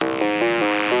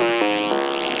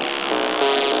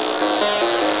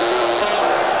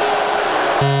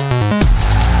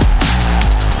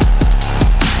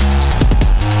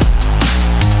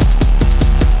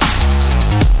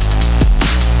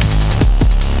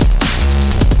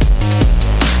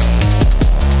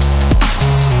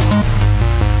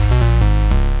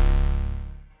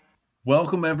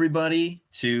Welcome, everybody,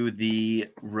 to the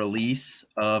release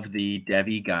of the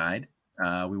Devy Guide.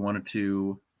 We wanted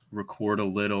to record a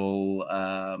little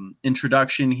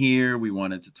introduction here. We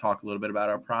wanted to talk a little bit about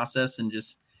our process and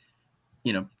just,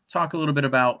 talk a little bit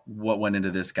about what went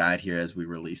into this guide here as we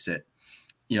release it.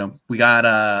 We got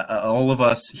all of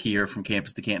us here from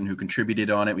Campus to Canton who contributed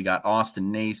on it. We got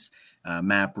Austin Nace,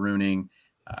 Matt Bruning,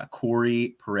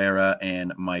 Corey Pereira,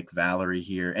 and Mike Valerie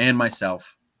here, and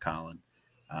myself, Colin.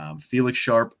 Felix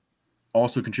Sharp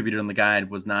also contributed on the guide,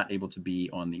 was not able to be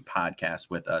on the podcast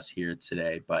with us here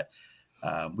today, but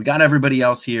we got everybody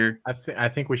else here. I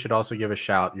think we should also give a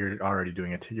shout. You're already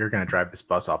doing it. You're going to drive this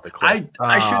bus off the cliff.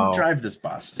 I shouldn't drive this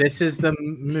bus. This is the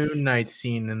Moon Knight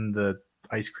scene in the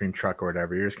ice cream truck or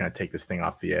whatever. You're just going to take this thing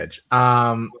off the edge.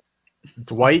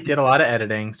 Dwight did a lot of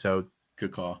editing, so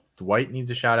good call. Dwight needs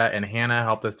a shout out, and Hannah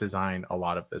helped us design a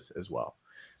lot of this as well.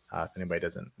 If anybody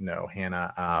doesn't know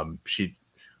Hannah, she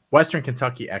Western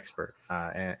Kentucky expert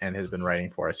and has been writing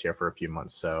for us here for a few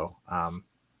months. So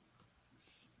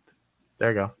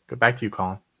there you go. Go back to you,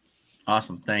 Colin.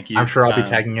 Awesome. Thank you. I'm sure I'll be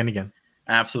tagging in again.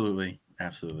 Absolutely.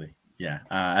 Yeah.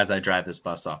 As I drive this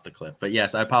bus off the cliff. But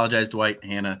yes, I apologize, Dwight,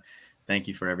 Hannah. Thank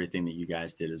you for everything that you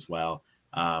guys did as well.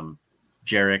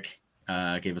 Jarek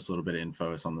gave us a little bit of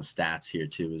info on the stats here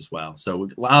too as well. So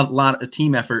a lot of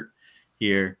team effort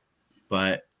here,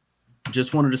 but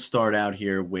just wanted to start out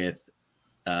here with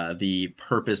the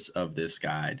purpose of this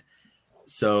guide.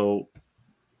 So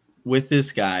with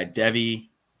this guide, Devy,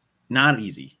 not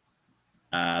easy.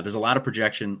 There's a lot of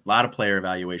projection, a lot of player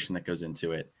evaluation that goes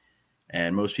into it.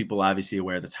 And most people obviously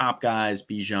aware of the top guys,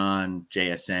 Bijan,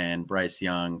 JSN, Bryce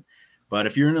Young. But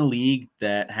if you're in a league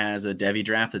that has a Devy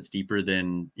draft that's deeper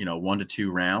than, 1 to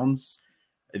 2 rounds,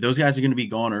 those guys are going to be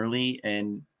gone early.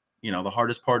 And, the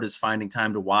hardest part is finding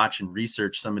time to watch and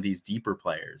research some of these deeper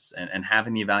players and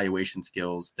having the evaluation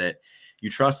skills that you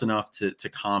trust enough to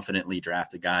confidently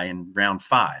draft a guy in round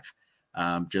 5,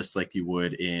 just like you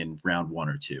would in round 1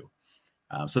 or 2.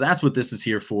 So that's what this is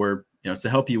here for. It's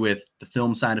to help you with the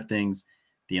film side of things,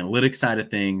 the analytics side of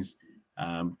things,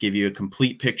 give you a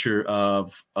complete picture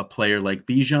of a player like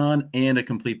Bijan and a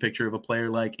complete picture of a player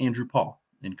like Andrew Paul,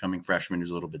 incoming freshman who's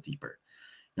a little bit deeper.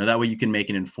 That way you can make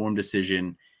an informed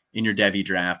decision in your Devy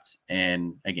draft.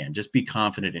 And again, just be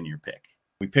confident in your pick.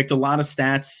 We picked a lot of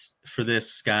stats for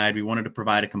this guide. We wanted to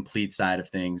provide a complete side of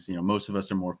things. Most of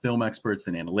us are more film experts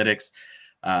than analytics,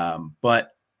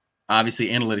 but obviously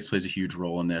analytics plays a huge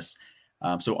role in this.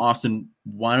 So Austin,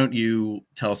 why don't you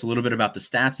tell us a little bit about the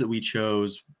stats that we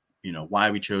chose,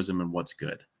 why we chose them and what's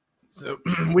good. So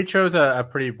we chose a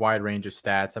pretty wide range of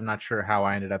stats. I'm not sure how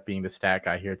I ended up being the stat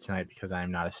guy here tonight because I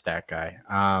am not a stat guy.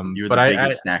 You're the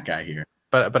biggest stat guy here.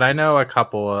 But I know a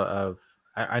couple of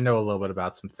I know a little bit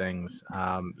about some things.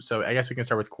 So I guess we can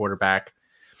start with quarterback.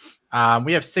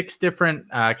 We have 6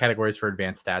 different categories for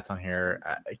advanced stats on here.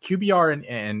 QBR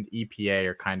and EPA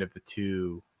are kind of the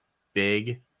 2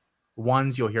 big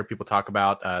ones you'll hear people talk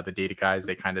about. The data guys,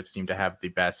 they kind of seem to have the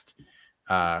best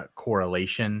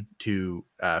correlation to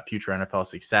future NFL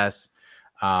success.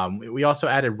 We also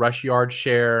added rush yard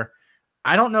share.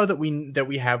 I don't know that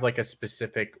we have like a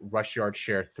specific rush yard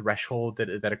share threshold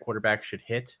that a quarterback should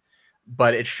hit,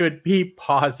 but it should be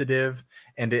positive.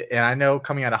 And I know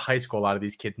coming out of high school, a lot of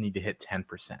these kids need to hit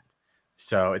 10%.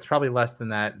 So it's probably less than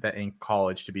that in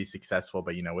college to be successful.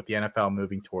 But, with the NFL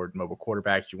moving toward mobile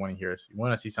quarterbacks, you want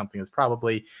to see something that's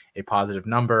probably a positive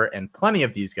number. And plenty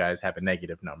of these guys have a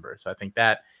negative number. So I think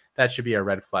that should be a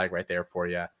red flag right there for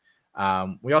you.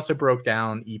 We also broke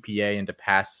down EPA into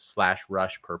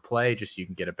pass/rush per play, just so you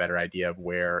can get a better idea of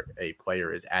where a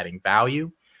player is adding value.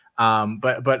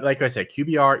 But like I said,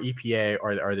 QBR, EPA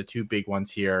are the 2 big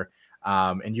ones here.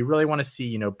 And you really want to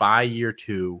see, by year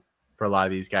 2 for a lot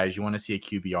of these guys, you want to see a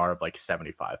QBR of like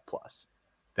 75 plus.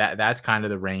 That's kind of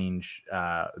the range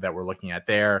that we're looking at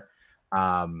there.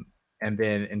 And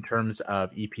then in terms of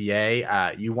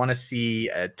EPA, you want to see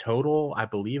a total, I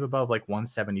believe, above like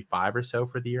 175 or so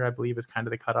for the year, I believe is kind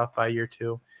of the cutoff by year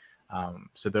 2.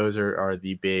 So those are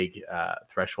the big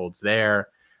thresholds there.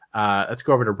 Let's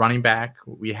go over to running back.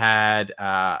 We had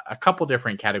a couple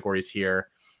different categories here.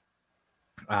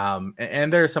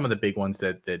 And there are some of the big ones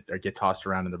that get tossed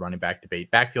around in the running back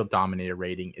debate. Backfield dominator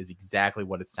rating is exactly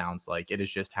what it sounds like. It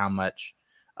is just how much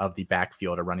of the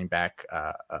backfield a running back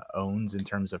owns in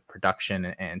terms of production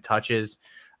and touches.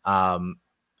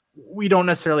 We don't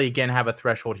necessarily, again, have a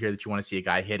threshold here that you want to see a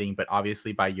guy hitting, but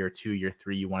obviously by year 2, year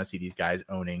 3, you want to see these guys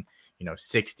owning,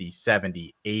 60,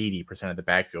 70, 80% of the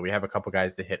backfield. We have a couple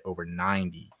guys that hit over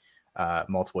 90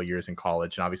 multiple years in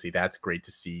college. And obviously that's great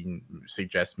to see and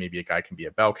suggests maybe a guy can be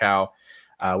a bell cow.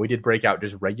 We did break out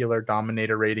just regular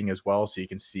dominator rating as well, so you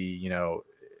can see, you know,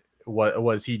 what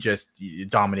was he just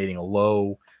dominating a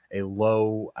low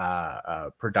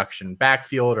production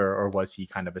backfield, or was he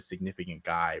kind of a significant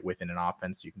guy within an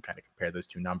offense? You can kind of compare those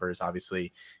two numbers. Obviously,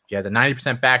 if he has a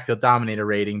 90% backfield dominator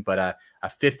rating, but a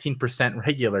 15%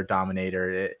 regular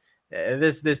dominator,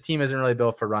 this team isn't really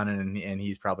built for running, and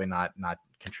he's probably not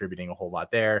contributing a whole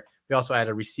lot there. We also had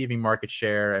a receiving market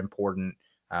share, important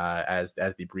as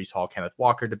the Breece Hall Kenneth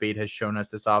Walker debate has shown us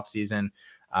this offseason.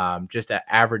 Just at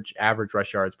average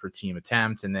rush yards per team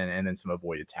attempt, and then some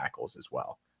avoided tackles as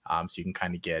well. So you can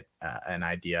kind of get an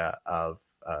idea of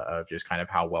just kind of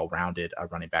how well-rounded a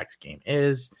running back's game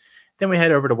is. Then we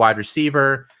head over to wide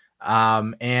receiver.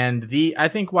 I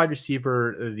think wide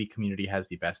receiver, the community has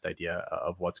the best idea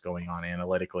of what's going on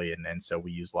analytically. And so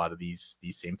we use a lot of these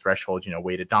same thresholds, you know,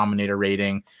 weighted dominator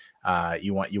rating.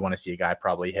 You want to see a guy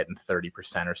probably hitting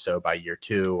 30% or so by year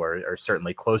 2, or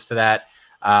certainly close to that.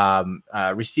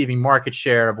 Receiving market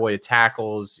share, avoided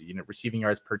tackles, you know, receiving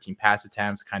yards per team pass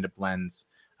attempts kind of blends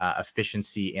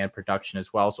efficiency and production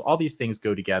as well. So all these things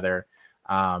go together.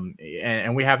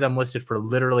 And we have them listed for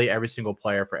literally every single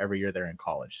player for every year they're in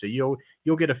college. So you'll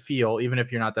get a feel, even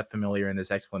if you're not that familiar and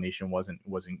this explanation wasn't,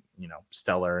 you know,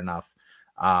 stellar enough.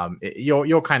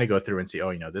 You'll kind of go through and see, oh,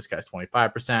 you know, this guy's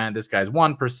 25%, this guy's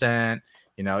 1%,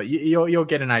 you know, you'll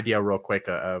get an idea real quick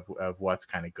of what's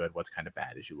kind of good, what's kind of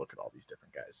bad as you look at all these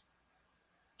different guys.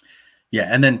 Yeah.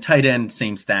 And then tight end,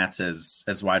 same stats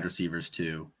as wide receivers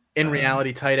too. In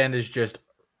reality, tight end is just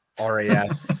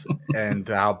RAS and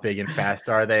how big and fast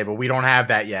are they, but we don't have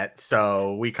that yet.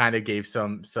 So we kind of gave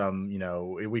some, you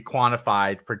know, we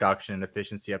quantified production and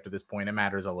efficiency up to this point. It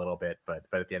matters a little bit, but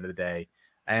at the end of the day,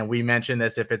 and we mentioned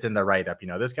this if it's in the write-up, you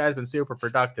know, this guy's been super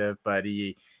productive, but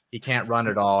he can't run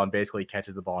at all and basically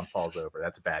catches the ball and falls over.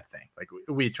 That's a bad thing. Like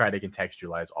we try to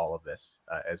contextualize all of this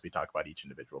as we talk about each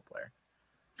individual player.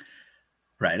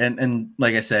 Right. And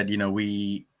like I said, you know,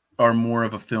 we are more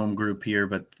of a film group here,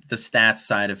 but the stats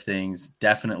side of things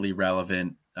definitely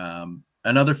relevant.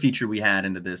 Another feature we had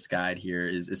into this guide here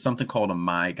is something called a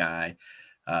My Guy.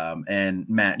 And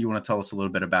Matt, you want to tell us a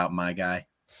little bit about My Guy?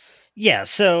 Yeah,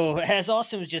 so as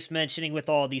Austin was just mentioning, with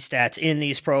all these stats in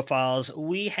these profiles,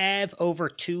 we have over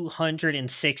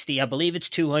 260, I believe it's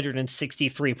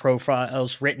 263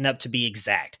 profiles written up to be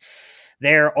exact.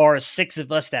 There are 6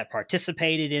 of us that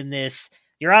participated in this.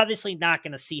 You're obviously not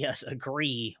going to see us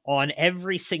agree on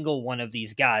every single one of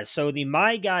these guys. So the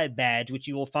My Guy badge, which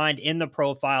you will find in the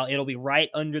profile, it'll be right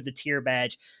under the tier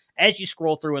badge as you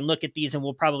scroll through and look at these, and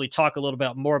we'll probably talk a little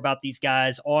bit more about these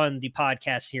guys on the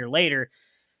podcast here later,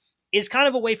 is kind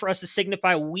of a way for us to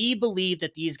signify we believe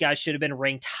that these guys should have been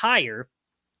ranked higher,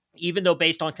 even though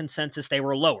based on consensus they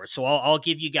were lower. So I'll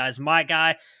give you guys My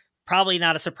Guy. Probably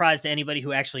not a surprise to anybody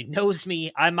who actually knows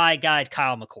me. I My Guy'd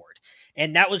Kyle McCord.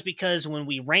 And that was because when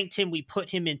we ranked him, we put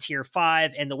him in tier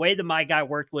 5. And the way the My Guy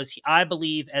worked was, I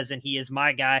believe, as in he is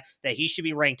my guy, that he should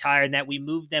be ranked higher and that we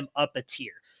moved them up a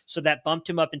tier. So that bumped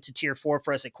him up into tier 4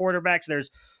 for us at quarterbacks. There's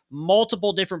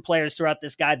multiple different players throughout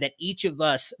this guide that each of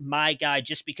us, My Guy,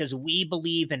 just because we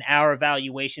believe in our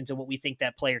evaluations and what we think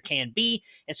that player can be.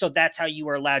 And so that's how you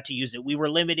were allowed to use it. We were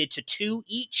limited to 2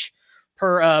 each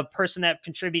per person that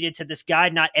contributed to this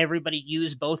guide. Not everybody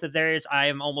used both of theirs. I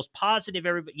am almost positive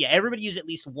everybody used at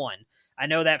least 1. I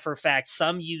know that for a fact.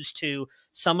 Some used 2.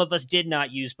 Some of us did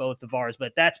not use both of ours,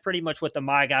 but that's pretty much what the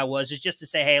My Guy was, is just to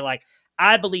say, hey, like,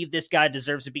 I believe this guy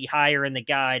deserves to be higher in the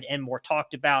guide and more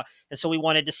talked about. And so we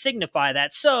wanted to signify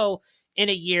that. So in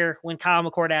a year when Kyle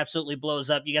McCord absolutely blows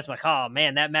up, you guys are like, oh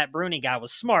man, that Matt Bruning guy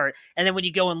was smart. And then when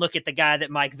you go and look at the guy that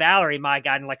Mike Valerie, My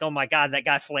Guy, and like, oh my God, that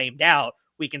guy flamed out,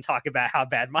 we can talk about how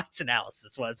bad Mike's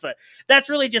analysis was. But that's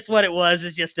really just what it was.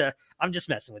 It's just I'm just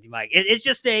messing with you, Mike. It's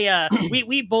just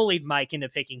we bullied Mike into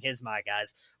picking his My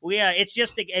Guys. It's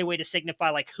just a way to signify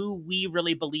like who we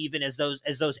really believe in as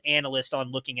those analysts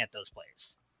on looking at those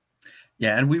players.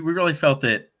 Yeah, and we really felt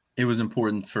that it was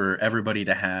important for everybody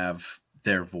to have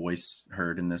their voice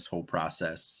heard in this whole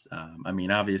process. I mean,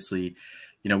 obviously,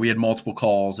 you know, we had multiple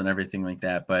calls and everything like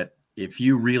that, but if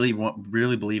you really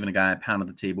believe in a guy, pound at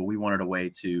the table, we wanted a way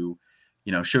to,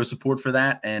 you know, show support for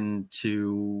that and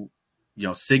to, you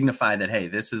know, signify that, hey,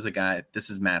 this is a guy, this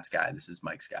is Matt's guy, this is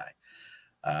Mike's guy.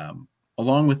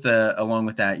 Along with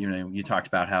that, you know, you talked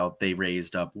about how they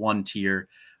raised up 1 tier.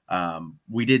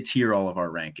 We did tier all of our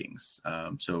rankings.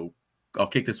 So I'll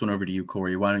kick this one over to you,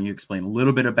 Corey. Why don't you explain a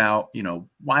little bit about, you know,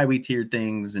 why we tiered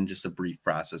things and just a brief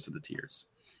process of the tiers?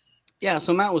 Yeah,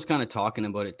 so Matt was kind of talking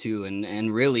about it too,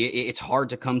 and really it's hard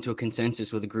to come to a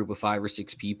consensus with a group of 5 or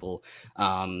 6 people.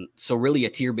 So really a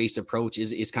tier-based approach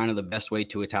is kind of the best way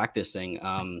to attack this thing.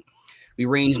 We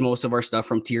range most of our stuff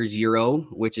from tier 0,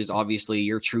 which is obviously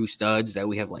your true studs that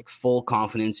we have like full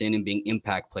confidence in and being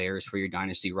impact players for your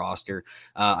dynasty roster.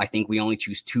 I think we only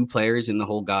choose 2 players in the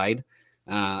whole guide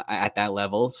at that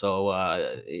level. So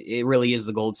it really is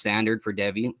the gold standard for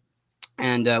Devi.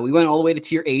 And we went all the way to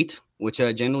tier 8, which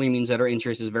generally means that our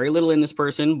interest is very little in this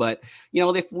person. But,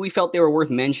 if we felt they were worth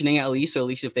mentioning at least, so at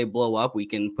least if they blow up, we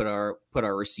can put our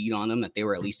receipt on them that they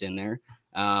were at least in there.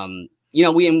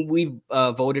 We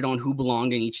voted on who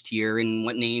belonged in each tier and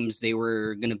what names they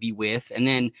were going to be with. And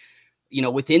then,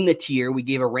 within the tier, we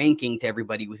gave a ranking to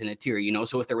everybody within a tier,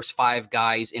 so if there was 5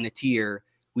 guys in a tier,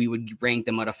 we would rank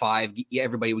them out of 5.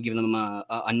 Everybody would give them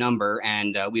a number,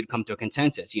 and we'd come to a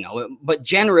consensus, But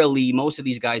generally, most of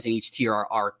these guys in each tier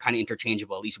are kind of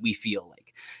interchangeable, at least we feel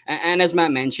like. And as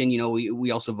Matt mentioned,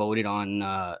 we also voted on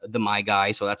the My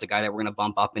Guy. So that's a guy that we're going to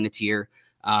bump up in a tier.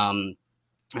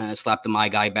 Slap the My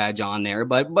Guy badge on there.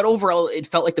 But overall, it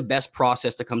felt like the best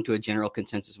process to come to a general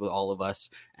consensus with all of us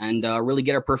and really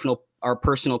get our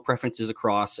personal preferences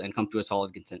across and come to a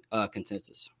solid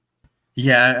consensus.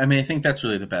 Yeah, I mean, I think that's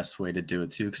really the best way to do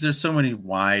it too, because there's so many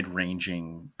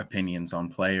wide-ranging opinions on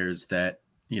players that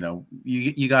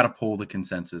you got to pull the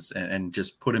consensus and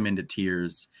just put them into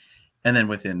tiers, and then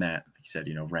within that, like you said,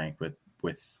 rank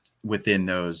within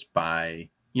those by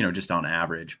just on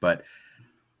average. But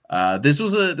this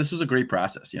was a great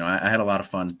process. I had a lot of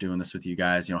fun doing this with you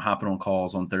guys. Hopping on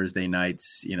calls on Thursday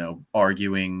nights,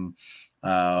 arguing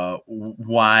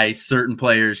why certain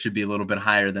players should be a little bit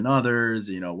higher than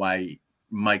others, why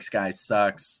Mike's guy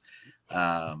sucks.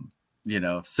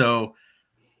 So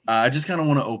I just kind of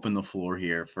want to open the floor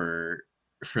here for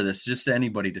this, just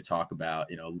anybody to talk about,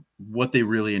 what they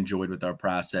really enjoyed with our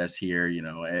process here.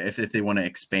 If they want to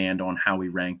expand on how we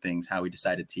rank things, how we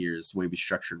decided tiers, the way we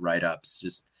structured write-ups,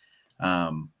 just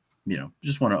want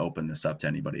to open this up to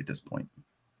anybody at this point.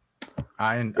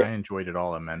 I enjoyed it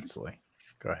all immensely.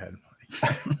 Go ahead.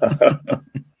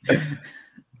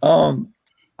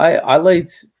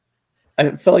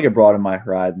 I felt like it broadened my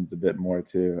horizons a bit more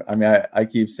too. I mean, I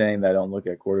keep saying that I don't look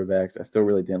at quarterbacks. I still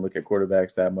really didn't look at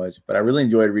quarterbacks that much, but I really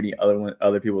enjoyed reading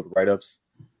other people's write-ups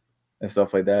and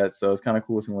stuff like that. So it's kind of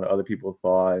cool seeing what other people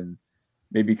thought and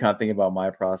maybe kind of thinking about my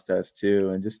process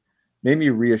too, and just made me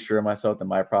reassure myself that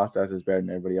my process is better than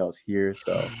everybody else here.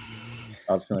 So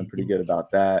I was feeling pretty good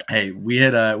about that. Hey, we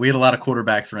had a lot of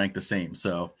quarterbacks ranked the same,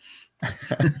 so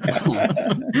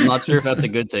I'm not sure if that's a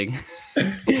good thing.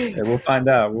 Yeah, we'll find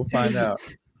out.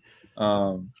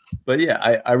 But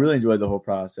yeah, I really enjoyed the whole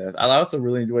process. I also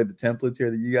really enjoyed the templates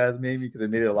here that you guys made me, because it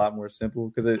made it a lot more simple.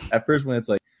 Because at first, when it's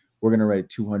like we're gonna write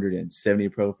 270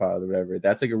 profiles or whatever,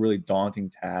 that's like a really daunting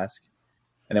task.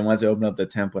 And then once I open up the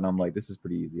template, I'm like, this is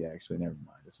pretty easy, actually. Never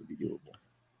mind, this will be doable.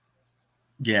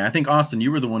 Yeah, I think Austin,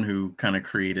 you were the one who kind of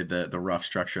created the rough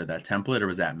structure of that template, or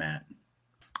was that Matt?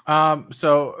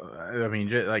 So I mean,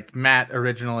 like Matt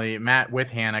with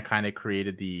Hannah kind of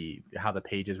created how the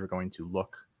pages were going to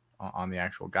look on the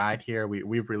actual guide here.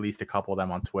 We've released a couple of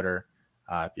them on Twitter.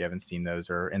 If you haven't seen those,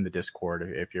 or in the Discord,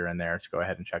 if you're in there, so go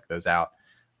ahead and check those out.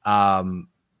 And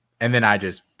then I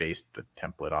just based the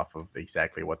template off of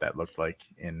exactly what that looked like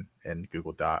in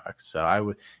Google Docs. So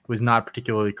it was not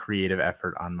particularly creative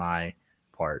effort on my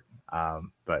part,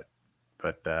 but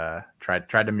tried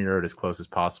to mirror it as close as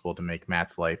possible to make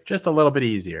Matt's life just a little bit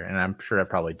easier. And I'm sure I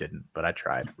probably didn't, but I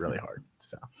tried really hard.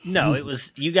 So no,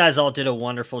 you guys all did a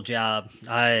wonderful job.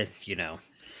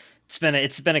 It's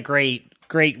been a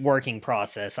great working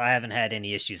process. I haven't had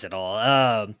any issues at all.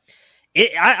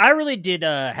 I really did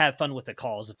have fun with the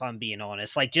calls, if I'm being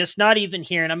honest. Like, just not even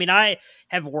hearing. I mean, I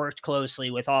have worked closely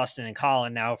with Austin and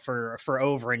Colin now for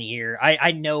over a year.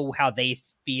 I know how they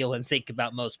feel and think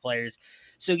about most players.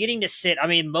 So getting to sit, I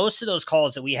mean, most of those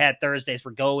calls that we had Thursdays were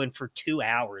going for 2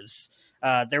 hours.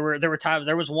 There were times,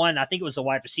 there was one, I think it was a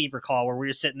wide receiver call, where we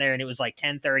were sitting there and it was like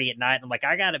 10:30 at night. And I'm like,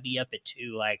 I got to be up at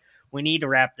 2. Like, we need to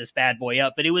wrap this bad boy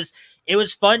up. But it was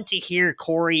fun to hear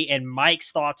Corey and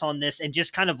Mike's thoughts on this, and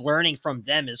just kind of learning from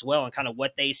them as well, and kind of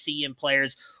what they see in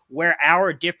players, where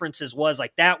our differences was.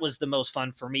 Like, that was the most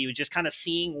fun for me, was just kind of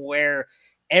seeing where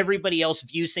everybody else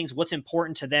views things, what's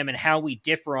important to them, and how we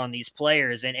differ on these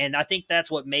players. And I think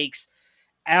that's what makes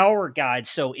our guide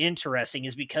so interesting,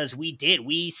 is because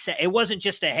we said, it wasn't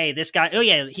just a, hey, this guy, oh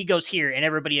yeah, he goes here, and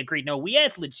everybody agreed. No, we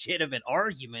had legitimate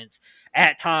arguments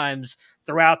at times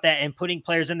throughout that, and putting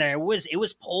players in there. It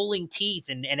was pulling teeth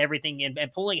and everything,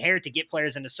 and pulling hair to get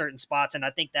players into certain spots. And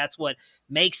I think that's what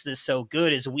makes this so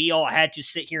good, is we all had to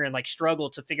sit here and like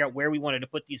struggle to figure out where we wanted to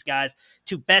put these guys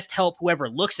to best help whoever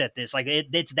looks at this. Like,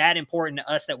 it's that important to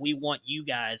us that we want you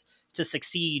guys to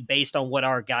succeed based on what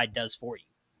our guide does for you.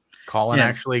 Colin Yeah.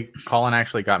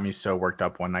 actually got me so worked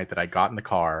up one night that I got in the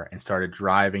car and started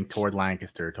driving toward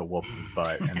Lancaster to whoop his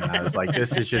butt. And then I was like,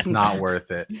 this is just not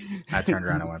worth it. I turned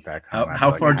around and went back home.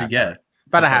 How far did you get?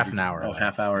 About a How far half did an you- hour. Oh,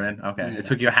 half hour in. Okay, Yeah. it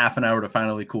took you a half an hour to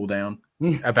finally cool down.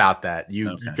 About that.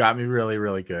 You Okay. got me really,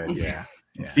 really good. Yeah.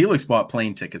 Yeah. Felix bought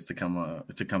plane tickets to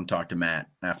come talk to Matt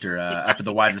after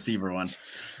the wide receiver one.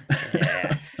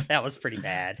 Yeah, that was pretty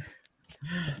bad.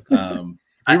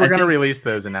 We were going to think- release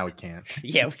those and now we can't.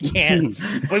 Yeah, we can.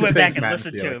 We went Thanks, back and Matt and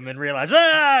listened to Felix. him and realized,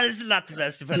 this is not the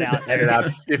best to put out Edit there.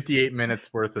 out 58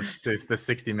 minutes worth of the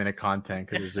 60-minute content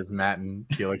because it's just Matt and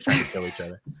Felix trying to kill each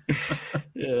other.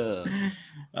 Yeah.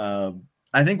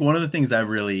 I think one of the things I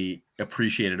really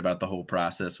appreciated about the whole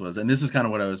process was, and this is kind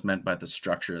of what I was meant by the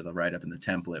structure of the write-up and the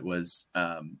template was,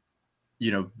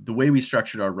 the way we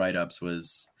structured our write-ups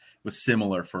was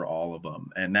similar for all of them.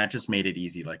 And that just made it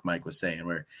easy, like Mike was saying,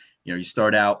 where, you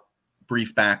start out,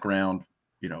 brief background,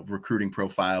 recruiting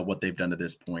profile, what they've done to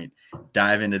this point,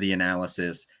 dive into the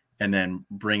analysis, and then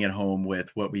bring it home with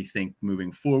what we think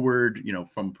moving forward,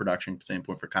 from a production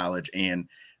standpoint for college and,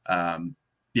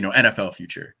 NFL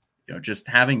future. Just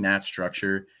having that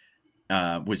structure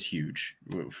was huge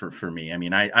for me. I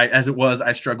mean, I as it was,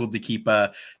 I struggled to keep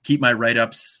my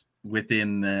write-ups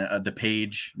within the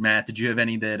page. Matt, did you have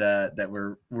any that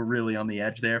were really on the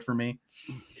edge there for me?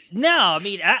 No, I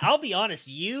mean, I'll be honest.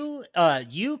 You,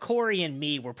 Corey, and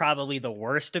me were probably the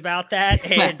worst about that,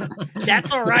 and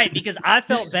that's all right because I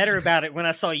felt better about it when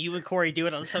I saw you and Corey do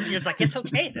it on some years. Like, it's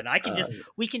okay then.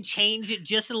 We can change it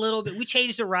just a little bit. We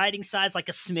changed the writing size like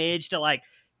a smidge to like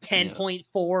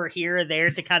 10.4 here or there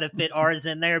to kind of fit ours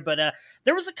in there. But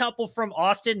there was a couple from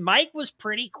Austin. Mike was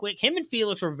pretty quick. Him and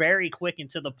Felix were very quick and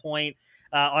to the point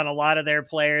on a lot of their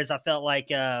players. I felt like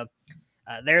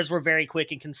theirs were very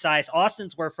quick and concise.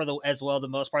 Austin's were as well the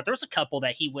most part. There was a couple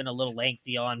that he went a little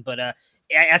lengthy on, but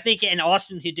I think, and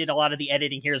Austin, who did a lot of the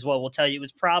editing here as well, will tell you it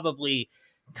was probably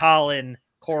Colin,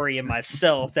 Corey, and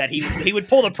myself that he would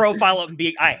pull the profile up and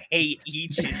be, I hate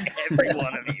each and every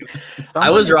one of you. I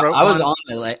was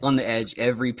on the edge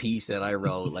every piece that I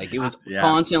wrote. Like it was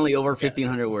constantly over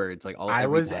 1,500 words. Like I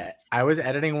was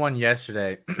editing one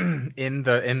yesterday in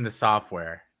the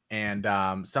software. And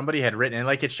somebody had written, and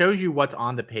like it shows you what's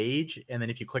on the page, and then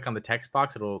if you click on the text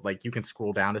box, it'll like you can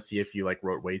scroll down to see if you like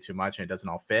wrote way too much and it doesn't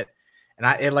all fit.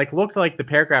 And it like looked like the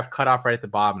paragraph cut off right at the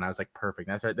bottom, and I was like, perfect.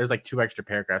 That's right. There's like 2 extra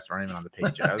paragraphs that aren't even on the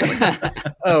page. I was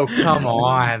like, oh come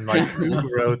on, like who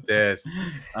wrote this?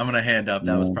 I'm gonna hand up.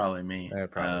 That was probably me.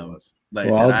 That probably was.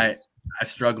 Like I said, I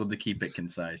struggled to keep it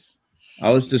concise. I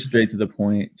was just straight to the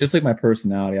point, just like my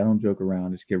personality. I don't joke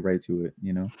around; just get right to it.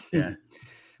 Yeah.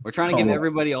 We're trying to give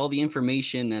everybody all the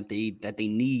information that they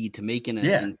need to make an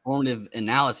informative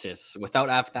analysis without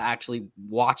having to actually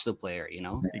watch the player,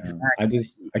 Exactly.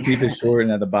 I keep it short,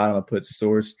 and at the bottom I put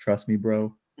source. Trust me,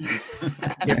 bro.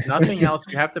 If nothing else,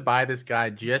 you have to buy this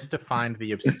guy just to find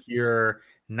the obscure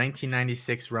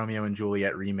 1996 Romeo and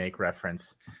Juliet remake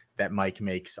reference that Mike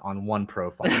makes on one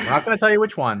profile. I'm not going to tell you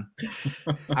which one.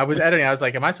 I was editing. I was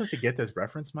like, am I supposed to get this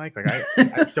reference, Mike? Like,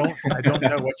 I don't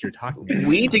know what you're talking about.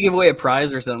 We need to give away a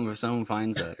prize or something if someone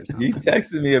finds that or something. You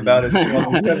texted me about it. You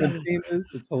haven't seen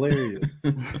this? It's hilarious.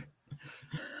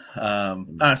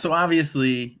 So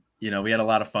obviously, we had a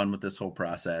lot of fun with this whole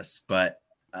process, but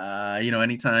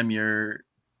anytime you're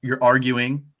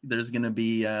arguing, there's gonna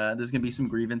be some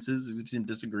grievances, there's gonna be some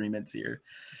disagreements here.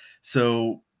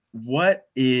 So what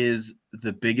is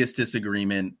the biggest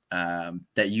disagreement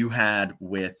that you had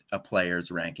with a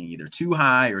player's ranking, either too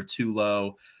high or too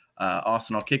low?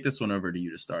 Austin, I'll kick this one over to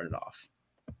you to start it off.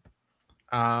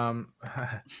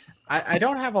 I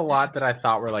don't have a lot that I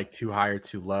thought were like too high or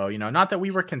too low. Not that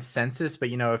we were consensus, but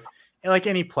if like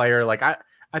any player, like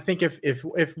I think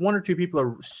if one or two people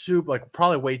are super like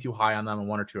probably way too high on them and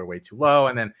one or two are way too low,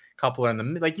 and then a couple are in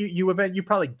the like you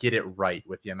probably get it right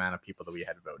with the amount of people that we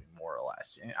had voting more or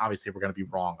less. And obviously we're going to be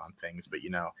wrong on things, but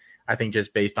I think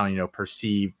just based on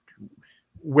perceived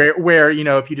where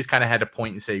if you just kind of had to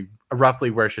point and say roughly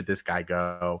where should this guy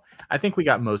go, I think we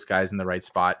got most guys in the right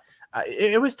spot.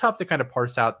 It was tough to kind of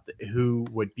parse out who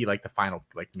would be like the final,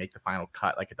 like make the final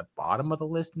cut, like at the bottom of the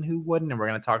list and who wouldn't. And we're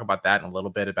going to talk about that in a little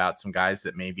bit about some guys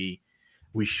that maybe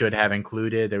we should have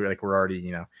included. They were like, we're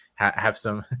already, have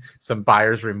some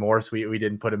buyer's remorse. We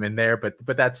didn't put them in there, but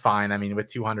that's fine. I mean, with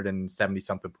 270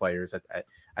 something players,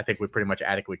 I think we pretty much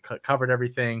adequately covered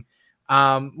everything.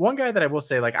 One guy that I will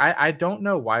say, like, I don't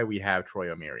know why we have Troy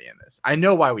O'Meary in this. I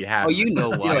know why we have. Oh, you know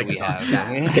why we have.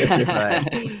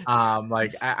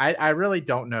 But, I really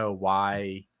don't know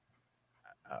why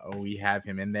we have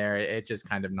him in there. It's just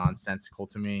kind of nonsensical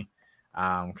to me.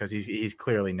 because he's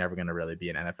clearly never going to really be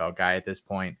an NFL guy at this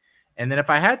point. And then if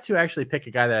I had to actually pick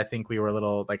a guy that I think we were a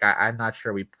little like, I'm not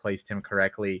sure we placed him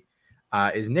correctly,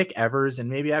 is Nick Evers. And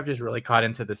maybe I've just really caught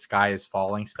into the sky is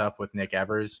falling stuff with Nick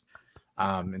Evers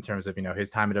in terms of, his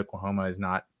time at Oklahoma is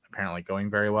not apparently going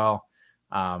very well.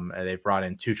 They've brought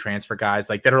in 2 transfer guys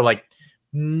that are like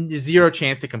zero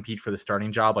chance to compete for the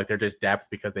starting job. Like they're just depth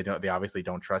because they obviously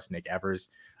don't trust Nick Evers.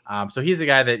 So he's a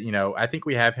guy that, I think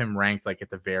we have him ranked like at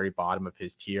the very bottom of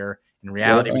his tier. In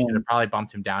reality, we should have probably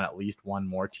bumped him down at least one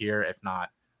more tier, if not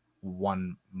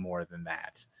one more than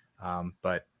that.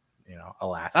 But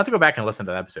alas, I have to go back and listen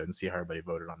to that episode and see how everybody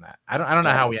voted on that. I don't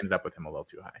know how we ended up with him a little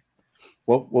too high.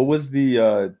 What was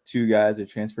the 2 guys that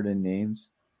transferred in names?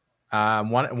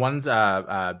 One's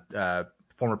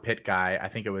former Pitt guy. I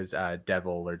think it was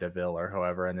Deville or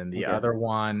however, and then the other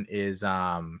one is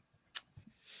General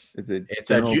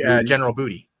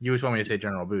Booty. You just want me to say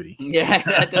General Booty. Yeah,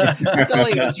 that's all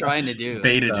he was trying to do.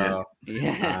 Baited you.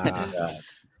 Yeah.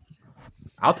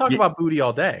 I'll talk about Booty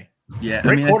all day. Yeah,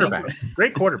 great quarterback.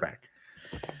 Great quarterback.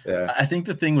 Yeah, I think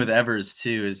the thing with Evers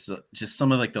too is just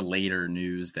some of like the later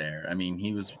news there. I mean,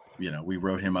 he was, we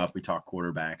wrote him up, we talked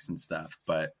quarterbacks and stuff,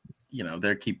 but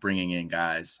they keep bringing in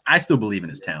guys. I still believe in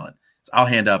his talent. So I'll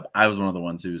hand up. I was one of the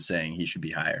ones who was saying he should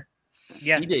be higher.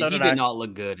 Yeah, he did not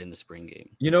look good in the spring game.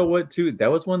 You know what, too?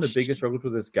 That was one of the biggest struggles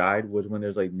with this guide was when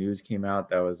there's like news came out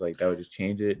that was like that would just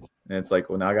change it, and it's like,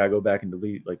 well, now I gotta go back and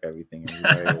delete like everything.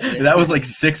 That was like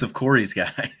 6 of Corey's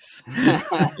guys.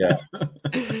 Yeah.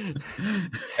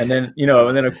 And then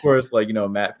of course, like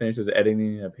Matt finishes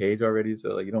editing a page already, so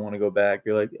like you don't want to go back.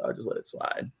 You're like, I'll just let it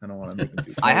slide. I don't want to make him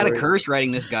too. I had a curse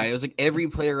writing this guy. It was like every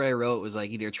player I wrote was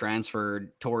like either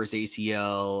transferred towards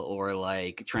ACL or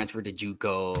like transferred to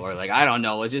JUCO or like I don't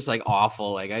know. It's just like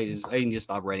awful. Like I can just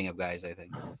stop writing up guys. I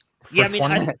think.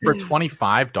 For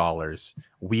 $25,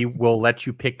 we will let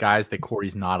you pick guys that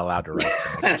Corey's not allowed to write.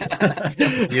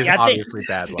 He is obviously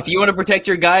bad luck. If you want to protect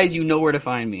your guys, you know where to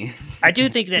find me. I do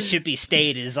think that should be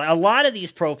stated. Is a lot of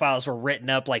these profiles were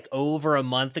written up like over a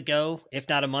month ago, if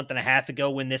not a month and a half ago,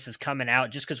 when this is coming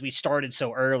out, just because we started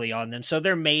so early on them. So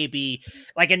there may be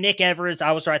like a Nick Evers.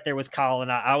 I was right there with Colin.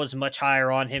 I was much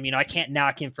higher on him. I can't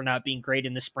knock him for not being great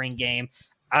in the spring game.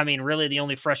 I mean, really, the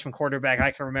only freshman quarterback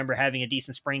I can remember having a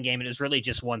decent spring game, and it was really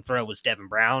just one throw, was Devin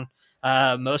Brown.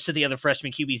 Most of the other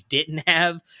freshman QBs didn't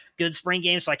have good spring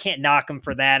games, so I can't knock him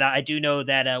for that. I do know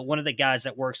that one of the guys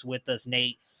that works with us,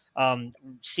 Nate,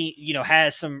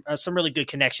 has some really good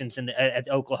connections at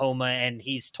Oklahoma, and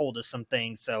he's told us some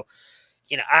things. So,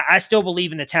 I still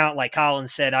believe in the talent. Like Colin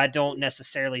said, I don't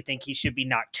necessarily think he should be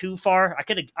knocked too far. I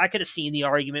could have seen the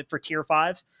argument for tier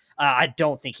 5. I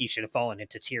don't think he should have fallen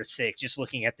into tier 6, just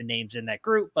looking at the names in that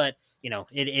group. But,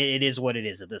 it is what it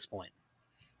is at this point.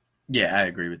 Yeah, I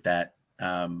agree with that.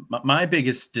 My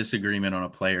biggest disagreement on a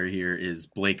player here is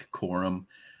Blake Corum,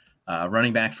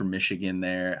 running back from Michigan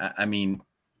there. I mean,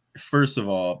 first of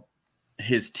all,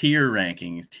 his tier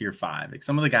ranking is tier 5. Like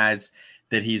some of the guys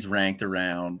that he's ranked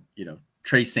around,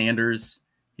 Trey Sanders,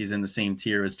 he's in the same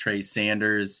tier as Trey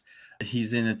Sanders.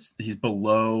 He's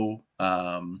below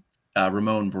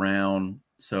Ramon Brown.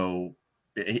 So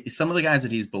some of the guys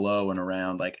that he's below and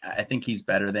around, like I think he's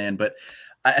better than, but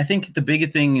I think the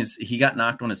big thing is he got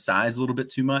knocked on his size a little bit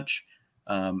too much.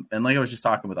 And like I was just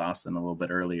talking with Austin a little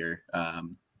bit earlier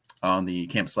on the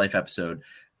Campus Life episode,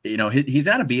 he's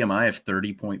at a BMI of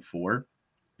 30.4,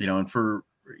 and for,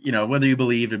 whether you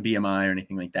believe in BMI or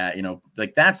anything like that,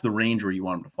 like that's the range where you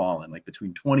want him to fall in, like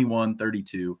between 21,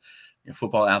 32.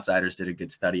 Football Outsiders did a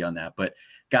good study on that. But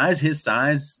guys his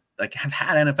size, like, have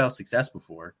had NFL success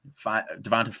before.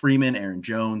 Devonta Freeman, Aaron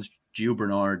Jones, Gio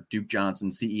Bernard, Duke Johnson,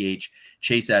 CEH,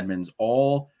 Chase Edmonds,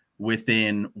 all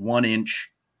within 1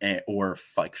 inch or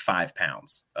like 5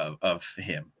 pounds of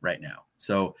him right now.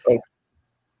 So,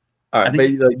 all right,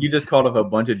 but you just called up a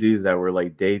bunch of dudes that were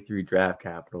like day 3 draft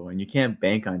capital, and you can't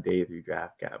bank on day 3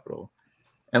 draft capital.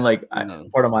 And like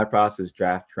part of my process is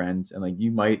draft trends, and like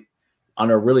you might on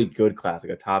a really good class,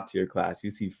 like a top tier class, you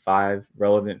see 5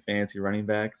 relevant fantasy running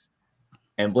backs,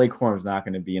 and Blake Corum is not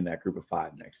going to be in that group of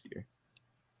 5 next year.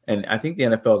 And I think the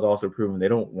NFL has also proven they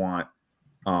don't want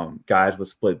guys with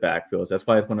split backfields. That's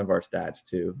why it's one of our stats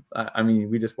too. I mean,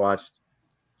 we just watched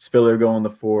Spiller go in the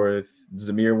 4th,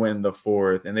 Zamir went in the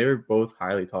 4th, and they were both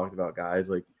highly talked about guys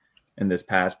like in this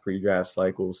past pre-draft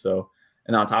cycle. So,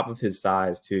 and on top of his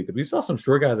size too, because we saw some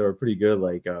short guys that were pretty good,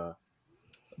 like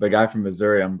the guy from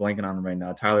Missouri, I'm blanking on him right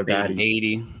now, Tyler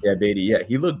Beatty. Yeah, Beatty. Yeah,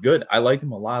 he looked good. I liked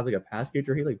him a lot as like a pass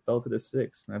catcher. He like fell to the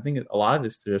 6th, and I think a lot of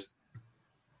it's just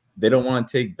they don't want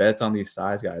to take bets on these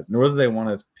size guys, nor do they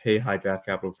want to pay high draft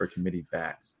capital for committee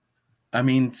backs. I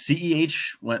mean,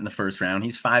 CEH went in the first round.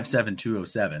 He's 5'7",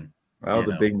 207. That was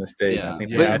a big mistake. Yeah. I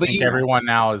think, I think everyone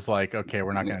now is like, okay,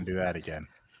 we're not going to do that again.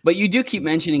 But you do keep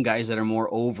mentioning guys that are more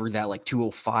over that like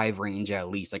 205 range at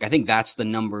least. Like I think that's the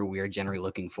number we are generally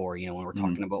looking for, when we're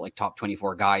talking about like top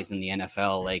 24 guys in the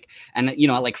NFL. Like, and at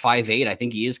like 5'8", I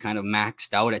think he is kind of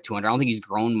maxed out at 200. I don't think he's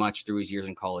grown much through his years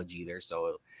in college either.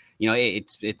 So,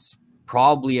 it's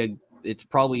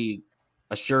probably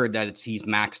assured that he's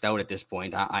maxed out at this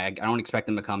point. I don't expect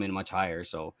him to come in much higher.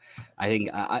 So I think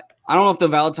I don't know if the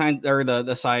Valentine or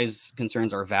the size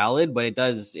concerns are valid, but it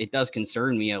does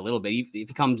concern me a little bit. If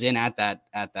he comes in at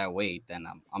that weight, then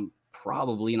I'm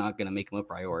probably not going to make him a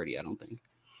priority. I don't think.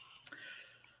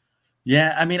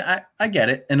 Yeah, I mean, I get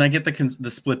it, and I get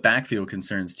the split backfield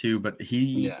concerns too. But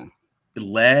he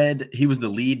was the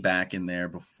lead back in there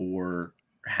before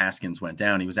Haskins went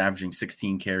down. He was averaging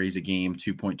 16 carries a game,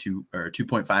 2.2 or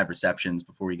 2.5 receptions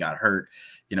before he got hurt.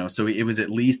 So it was at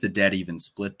least a dead even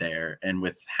split there. And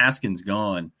with Haskins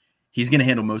gone, he's going to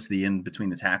handle most of the in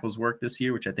between the tackles work this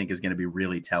year, which I think is going to be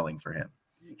really telling for him.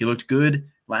 He looked good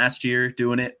last year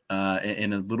doing it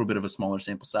in a little bit of a smaller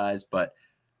sample size, but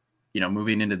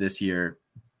moving into this year,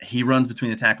 he runs between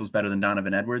the tackles better than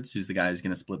Donovan Edwards, who's the guy who's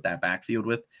going to split that backfield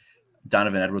with.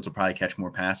 Donovan Edwards will probably catch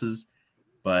more passes,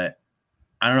 but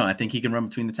I don't know. I think he can run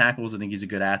between the tackles. I think he's a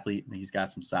good athlete. I think he's got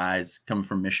some size coming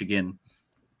from Michigan.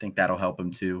 I think that'll help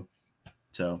him too.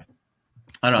 So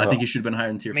I don't know. I think he should have been higher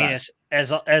in tier 5.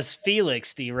 As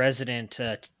Felix, the resident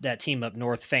that Team Up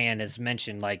North fan, has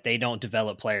mentioned, like they don't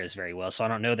develop players very well. So I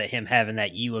don't know that him having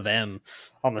that U of M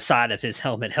on the side of his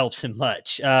helmet helps him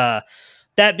much.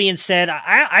 That being said,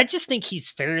 I just think he's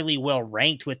fairly well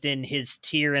ranked within his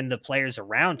tier and the players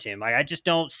around him. I just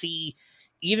don't see.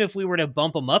 Even if we were to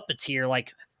bump him up a tier,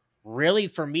 like really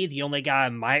for me, the only guy I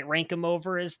might rank him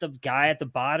over is the guy at the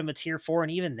bottom of tier 4.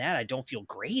 And even that I don't feel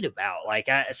great about.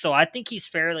 So I think he's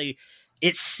fairly,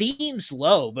 it seems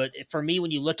low, but for me, when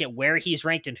you look at where he's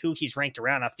ranked and who he's ranked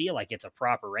around, I feel like it's a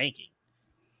proper ranking.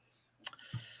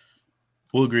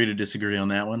 We'll agree to disagree on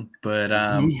that one. But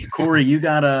Corey, you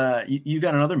got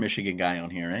another Michigan guy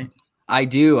on here, right? I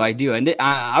do. And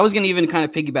I was going to even kind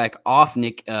of piggyback off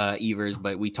Nick Evers,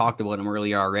 but we talked about him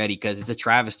earlier already because it's a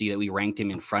travesty that we ranked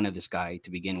him in front of this guy to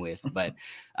begin with. But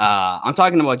I'm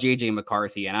talking about JJ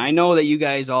McCarthy. And I know that you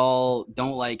guys all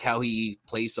don't like how he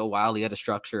plays so wildly out of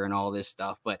structure and all this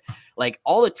stuff. But like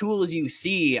all the tools you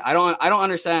see, I don't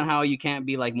understand how you can't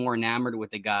be like more enamored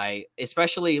with the guy,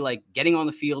 especially like getting on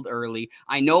the field early.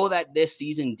 I know that this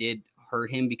season did hurt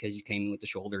him because he came in with the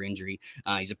shoulder injury.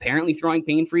 He's apparently throwing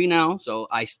pain-free now, so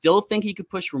I still think he could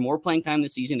push for more playing time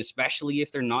this season, especially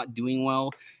if they're not doing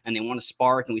well and they want to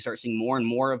spark and we start seeing more and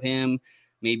more of him.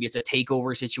 Maybe it's a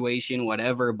takeover situation,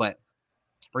 whatever, but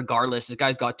regardless, this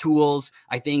guy's got tools.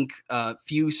 I think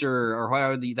Fuser, or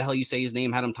however the hell you say his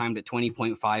name, had him timed at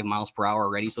 20.5 miles per hour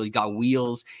already. So he's got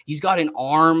wheels. He's got an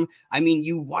arm. I mean,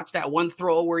 you watch that one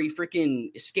throw where he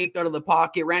freaking escaped out of the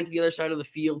pocket, ran to the other side of the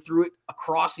field, threw it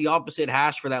across the opposite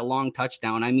hash for that long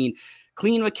touchdown. I mean,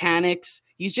 clean mechanics.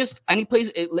 He's just, and he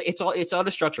plays, it's out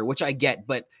of structure, which I get,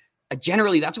 but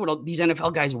generally, that's what these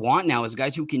NFL guys want now, is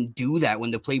guys who can do that. When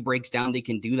the play breaks down, they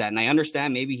can do that. And I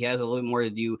understand maybe he has a little bit more to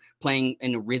do playing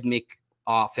in a rhythmic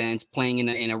offense, playing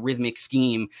in a rhythmic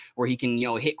scheme where he can,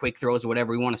 hit quick throws or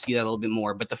whatever. We want to see that a little bit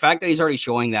more. But the fact that he's already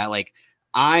showing that, like,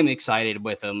 I'm excited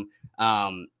with him.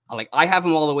 Like, I have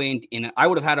him all the way in I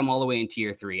would have had him all the way in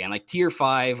tier 3. And like tier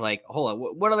 5, like, hold on,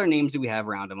 what other names do we have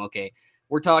around him? Okay,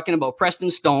 we're talking about Preston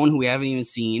Stone, who we haven't even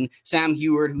seen, Sam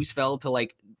Heward, who's fell to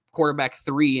like quarterback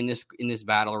 3 in this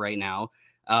battle right now.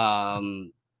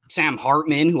 Sam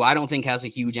Hartman, who I don't think has a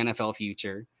huge NFL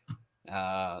future.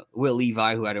 Will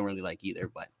Levi, who I don't really like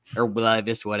either, or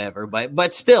Levis, whatever.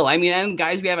 But still, I mean, and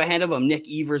guys we have ahead of him, Nick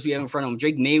Evers we have in front of him,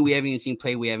 Drake May we haven't even seen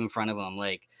play we have in front of him.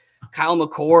 Like Kyle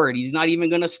McCord, he's not even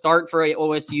going to start for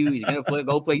OSU. He's going to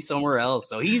go play somewhere else.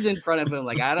 So he's in front of him.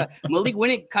 Like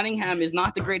Malik Cunningham is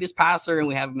not the greatest passer, and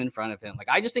we have him in front of him. Like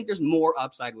I just think there's more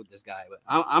upside with this guy. But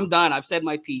I'm done. I've said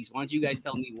my piece. Why don't you guys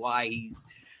tell me why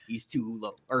he's too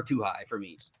low or too high for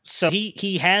me? So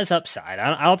he has upside.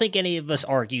 I don't think any of us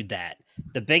argued that.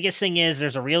 The biggest thing is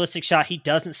there's a realistic shot he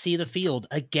doesn't see the field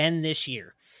again this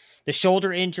year. The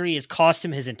shoulder injury has cost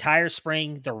him his entire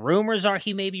spring. The rumors are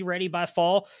he may be ready by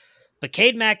fall. But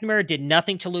Cade McNamara did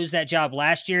nothing to lose that job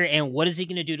last year, and what is he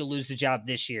going to do to lose the job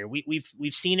this year? We've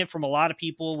seen it from a lot of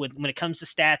people when it comes to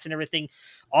stats and everything.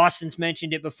 Austin's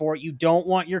mentioned it before. You don't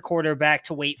want your quarterback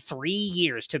to wait 3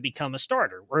 years to become a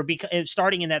starter, or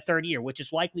starting in that third year, which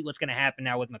is likely what's going to happen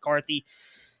now with McCarthy.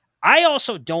 I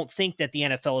also don't think that the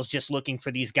NFL is just looking for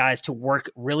these guys to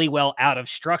work really well out of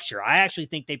structure. I actually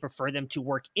think they prefer them to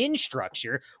work in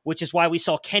structure, which is why we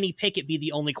saw Kenny Pickett be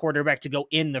the only quarterback to go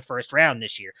in the first round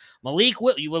this year. Malik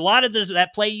Willis, a lot of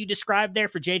that play you described there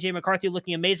for J.J. McCarthy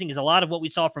looking amazing is a lot of what we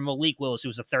saw from Malik Willis, who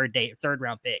was a third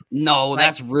round pick. No,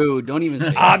 that's rude. Don't even say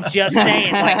that. I'm just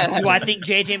saying, like, do I think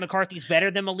J.J. McCarthy's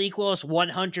better than Malik Willis?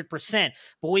 100%.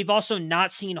 But we've also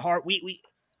not seen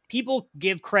people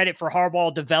give credit for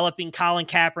Harbaugh developing Colin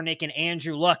Kaepernick and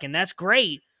Andrew Luck, and that's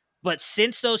great. But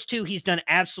since those two, he's done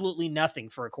absolutely nothing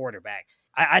for a quarterback.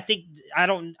 I think I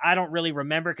don't really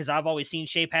remember because I've always seen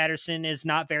Shea Patterson is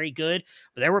not very good.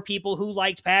 But there were people who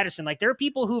liked Patterson. Like there are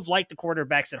people who've liked the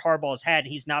quarterbacks that Harbaugh has had,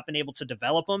 and he's not been able to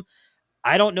develop them.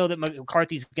 I don't know that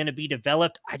McCarthy's going to be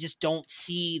developed. I just don't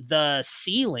see the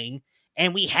ceiling,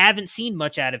 and we haven't seen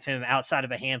much out of him outside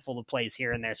of a handful of plays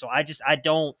here and there. So I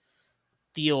don't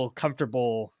feel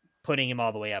comfortable putting him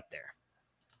all the way up there.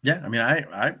 Yeah, I mean,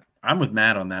 I'm with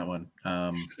Matt on that one.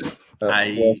 Well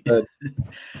said.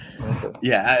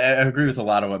 Yeah, I agree with a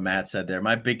lot of what Matt said there.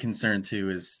 My big concern too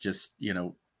is just,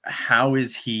 how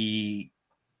is he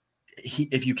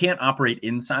if you can't operate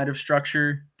inside of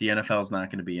structure, the NFL is not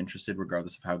going to be interested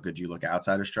regardless of how good you look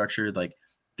outside of structure. Like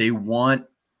they want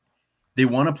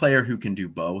a player who can do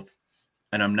both.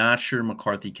 And I'm not sure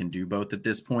McCarthy can do both at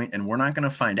this point, and we're not going to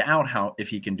find out if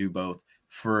he can do both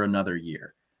for another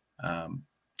year.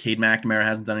 Cade McNamara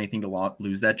hasn't done anything to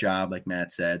lose that job, like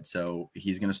Matt said, so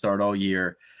he's going to start all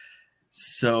year.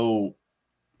 So,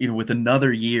 with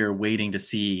another year waiting to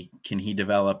see can he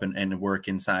develop and work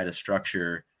inside a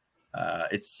structure,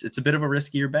 it's a bit of a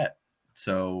riskier bet.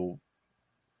 So,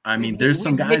 I mean, there's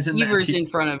some guys in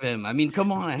front of him. I mean,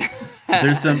 come on.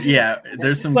 There's some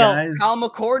guys. Kyle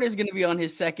McCord is going to be on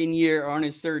his second year or on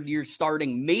his third year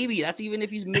starting. Maybe that's even if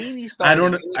he's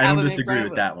starting. I don't disagree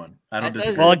with that one. I don't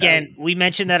disagree. Well, again, we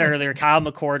mentioned that earlier. Kyle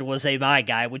McCord was my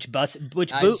guy, which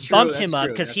bumped him up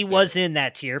because he was in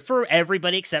that tier for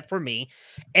everybody except for me.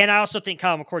 And I also think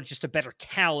Kyle McCord is just a better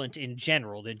talent in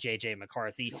general than J.J.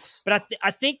 McCarthy. But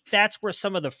I think that's where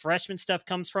some of the freshman stuff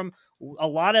comes from. A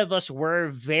lot of us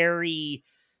were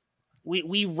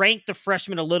we rank the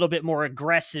freshmen a little bit more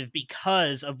aggressive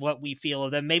because of what we feel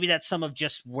of them. Maybe that's some of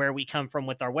just where we come from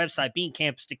with our website being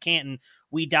Campus to Canton.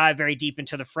 We dive very deep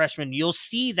into the freshmen. You'll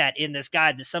see that in this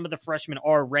guide that some of the freshmen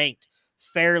are ranked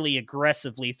fairly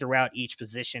aggressively throughout each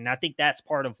position. And I think that's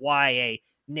part of why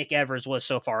Nick Evers was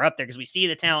so far up there, because we see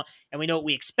the talent and we know what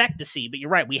we expect to see. But you're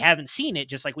right, we haven't seen it,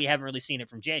 just like we haven't really seen it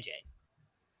from JJ.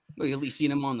 Well, you at least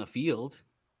seen him on the field.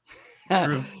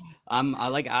 True.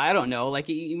 I don't know. Like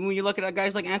when you look at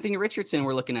guys like Anthony Richardson,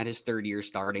 we're looking at his third year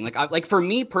starting. Like for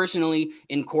me personally,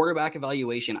 in quarterback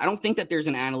evaluation, I don't think that there's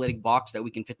an analytic box that we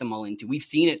can fit them all into. We've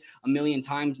seen it a million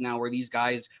times now where these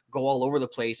guys go all over the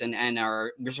place and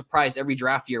you're surprised every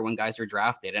draft year when guys are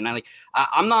drafted. And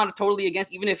I'm not totally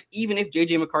against even if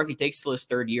JJ McCarthy takes till his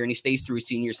third year and he stays through his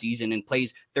senior season and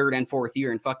plays third and fourth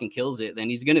year and fucking kills it, then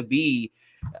he's gonna be.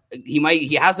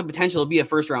 He has the potential to be a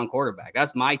first round quarterback.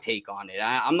 That's my take on it.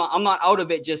 I'm not out of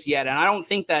it just yet. And I don't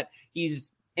think that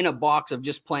he's in a box of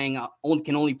just can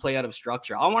only play out of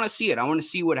structure. I want to see it. I want to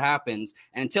see what happens.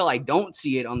 And until I don't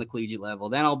see it on the collegiate level,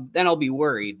 then I'll be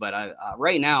worried. But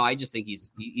right now, I just think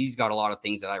he's got a lot of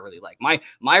things that I really like.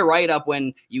 My write up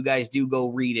when you guys do go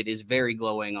read it is very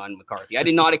glowing on McCarthy. I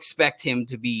did not expect him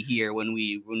to be here when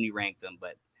we ranked him,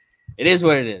 but it is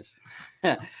what it is.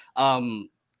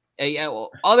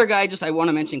 Other guy, I want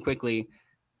to mention quickly,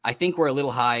 I think we're a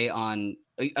little high on,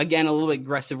 again, a little bit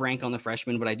aggressive rank on the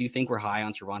freshman, but I do think we're high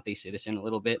on Trevante Citizen a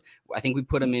little bit. I think we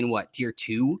put him in tier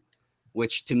 2,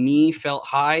 which to me felt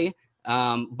high.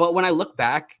 But when I look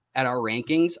back at our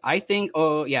rankings, I think,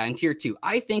 in tier 2,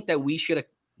 I think that we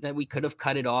could have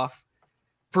cut it off.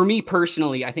 For me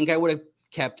personally, I think I would have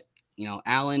kept,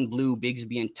 Allen, Blue,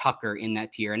 Bigsby, and Tucker in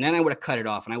that tier. And then I would have cut it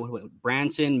off and I would have put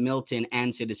Branson, Milton,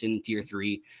 and Citizen in tier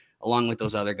 3. Along with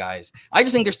those other guys. I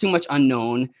just think there's too much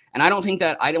unknown. And I don't think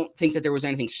that there was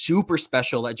anything super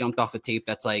special that jumped off the tape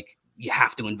that's like, you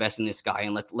have to invest in this guy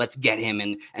and let's get him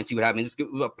and see what happens. It's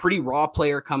a pretty raw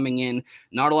player coming in.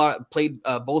 Not a lot, played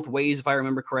both ways, if I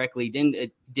remember correctly.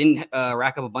 Didn't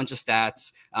rack up a bunch of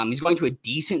stats. He's going to a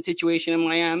decent situation in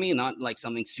Miami, not like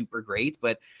something super great,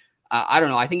 but I don't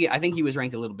know. I think he was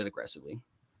ranked a little bit aggressively.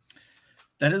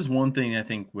 That is one thing I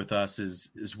think with us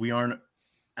is we aren't,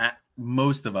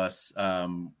 most of us are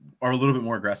a little bit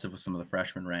more aggressive with some of the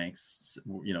freshman ranks,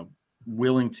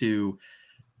 willing to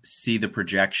see the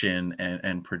projection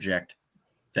and project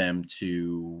them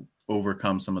to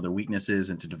overcome some of their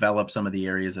weaknesses and to develop some of the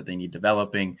areas that they need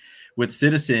developing. With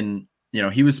Citizen,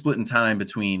 he was splitting time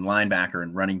between linebacker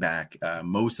and running back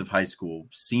most of high school.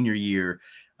 Senior year,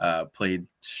 played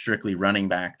strictly running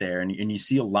back there. And you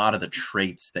see a lot of the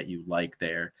traits that you like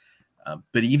there.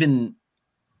 But even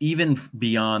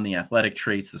beyond the athletic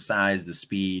traits, the size, the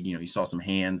speed, you saw some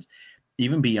hands.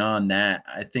 Even beyond that,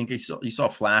 I think you saw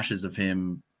flashes of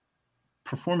him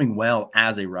performing well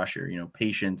as a rusher,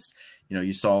 patience.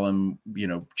 You saw him,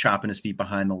 chopping his feet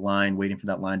behind the line, waiting for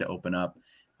that line to open up,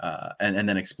 and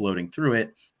then exploding through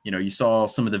it. You saw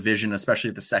some of the vision, especially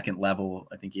at the second level.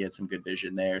 I think he had some good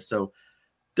vision there. So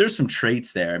there's some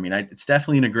traits there. I mean, it's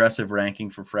definitely an aggressive ranking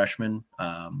for freshmen,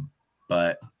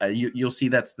 but you'll see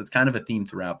that's kind of a theme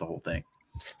throughout the whole thing.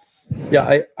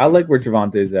 Yeah, I like where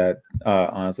Travante's at,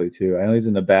 honestly, too. I know he's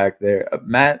in the back there.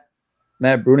 Matt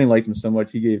Bruning likes him so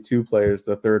much, he gave 2 players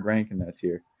the 3rd rank in that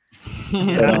tier.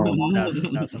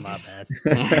 That's not bad.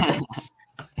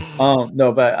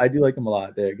 No, but I do like him a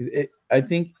lot there because I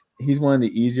think he's one of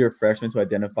the easier freshmen to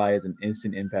identify as an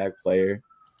instant impact player.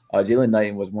 Jalen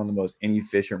Knighton was one of the most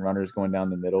inefficient runners going down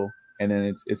the middle, and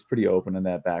then it's pretty open in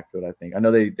that backfield. I think I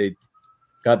know they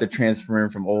got the transfer in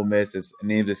from Ole Miss. His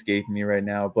name's escaping me right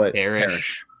now, but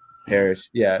Parrish,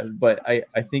 yeah. But I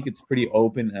think it's pretty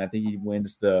open, and I think he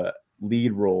wins the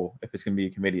lead role if it's going to be a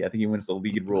committee. I think he wins the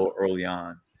lead role early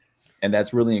on. And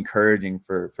that's really encouraging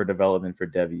for development for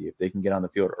Devy. If they can get on the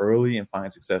field early and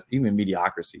find success, even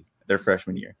mediocrity, their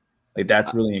freshman year, like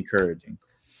that's really encouraging.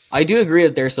 I do agree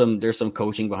that there's some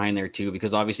coaching behind there too,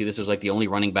 because obviously this was like the only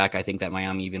running back I think that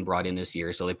Miami even brought in this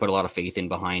year. So they put a lot of faith in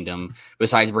behind him,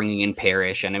 besides bringing in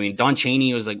Parrish. And I mean, Don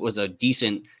Chaney was a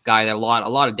decent guy that a lot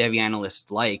of Devy analysts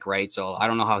like, right? So I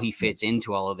don't know how he fits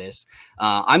into all of this.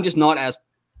 I'm just not as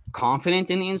confident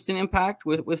in the instant impact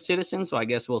with Citizen, so I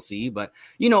guess we'll see. But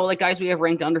like guys we have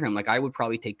ranked under him, like I would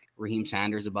probably take Raheem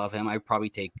Sanders above him. I'd probably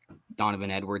take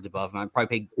Donovan Edwards above him. I'd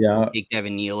probably take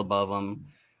Devin Neal above him.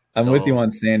 I'm with you on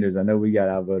Sanders. I know we got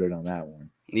outvoted on that one.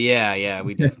 Yeah,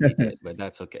 we definitely did, but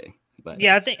that's okay. But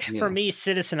yeah, I think for me,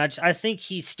 Citizen, I think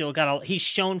he's still he's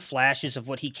shown flashes of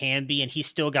what he can be, and he's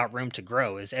still got room to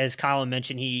grow. As Colin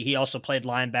mentioned, he also played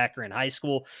linebacker in high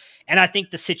school, and I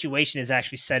think the situation is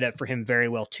actually set up for him very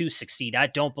well to succeed. I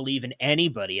don't believe in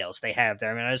anybody else they have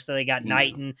there. I mean, I just they got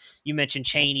Knighton. You mentioned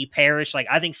Chaney, Parrish. Like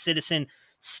I think Citizen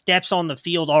steps on the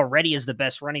field already as the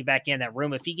best running back in that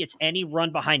room. If he gets any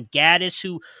run behind Gaddis,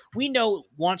 who we know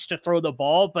wants to throw the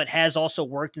ball, but has also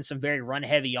worked in some very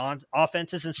run-heavy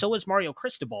offenses, and so is Mario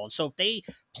Cristobal. And so if they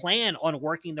plan on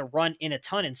working the run in a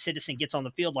ton and Citizen gets on the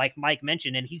field, like Mike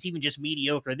mentioned, and he's even just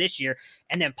mediocre this year,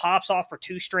 and then pops off for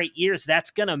 2 straight years,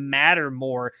 that's going to matter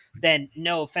more than,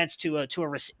 no offense to a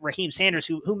Raheem Sanders,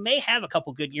 who may have a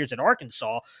couple good years at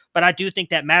Arkansas, but I do think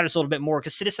that matters a little bit more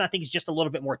because Citizen, I think, is just a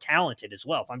little bit more talented as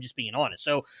well, if I'm just being honest.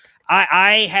 So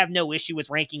I have no issue with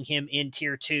ranking him in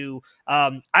tier 2.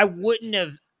 I wouldn't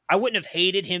have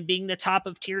hated him being the top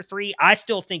of tier 3. I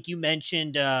still think you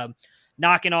mentioned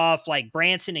knocking off like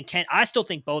Branson and Kent. I still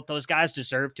think both those guys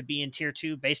deserve to be in tier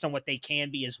 2 based on what they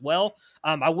can be as well.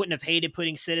 I wouldn't have hated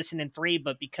putting Citizen in 3,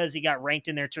 but because he got ranked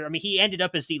in there too, I mean, he ended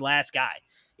up as the last guy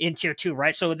in tier 2,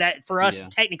 right? So that for us,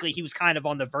 technically, he was kind of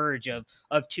on the verge of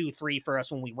 2-3 for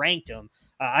us when we ranked him.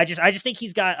 I just think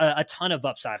he's got a ton of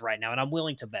upside right now, and I'm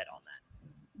willing to bet on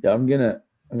that. Yeah, I'm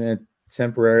gonna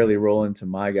temporarily roll into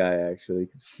my guy actually.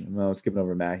 I'm skipping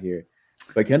over Matt here,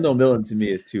 but Kendall Milton to me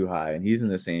is too high, and he's in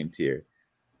the same tier.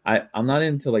 I'm not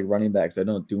into like running backs. I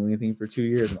don't do anything for 2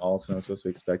 years, and all of a sudden I'm supposed to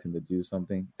expect him to do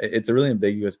something. It's a really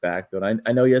ambiguous backfield.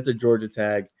 I know he has the Georgia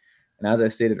tag, and as I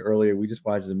stated earlier, we just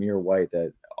watched Zamir White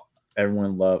that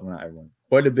everyone loved. Well, not everyone,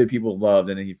 quite a bit of people loved,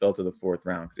 and then he fell to the 4th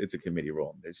round because it's a committee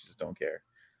role. They just don't care.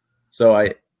 So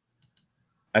I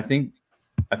think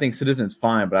Citizen's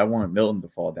fine, but I want Milton to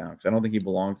fall down because I don't think he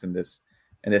belongs in this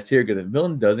tier. Because if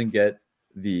Milton doesn't get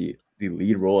the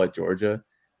lead role at Georgia,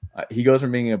 he goes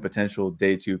from being a potential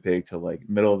day 2 pick to like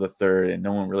middle of the 3rd, and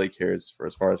no one really cares for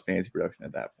as far as fantasy production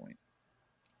at that point.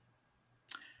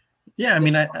 Yeah, I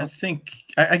mean, I think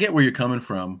I get where you're coming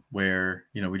from. Where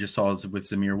we just saw this with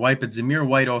Zamir White, but Zamir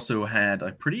White also had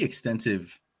a pretty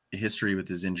extensive history with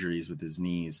his injuries with his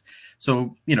knees.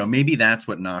 So, maybe that's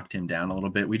what knocked him down a little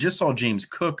bit. We just saw James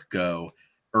Cook go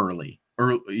early,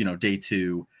 day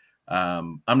 2.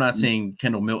 I'm not saying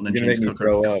Kendall Milton and James Cook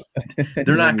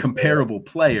they're not comparable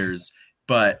players,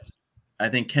 but I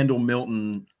think Kendall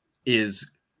Milton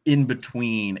is in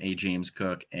between a James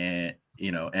Cook and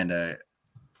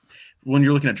when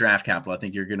you're looking at draft capital, I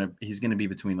think he's gonna be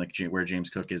between like where James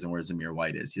Cook is and where Zamir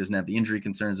White is. He doesn't have the injury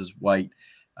concerns as White.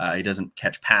 He doesn't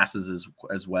catch passes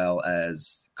as well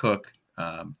as Cook.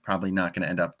 Probably not going to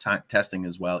end up testing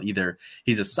as well either.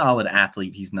 He's a solid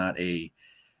athlete. He's not a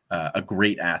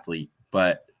great athlete.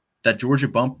 but that Georgia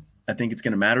bump, I think it's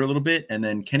going to matter a little bit. And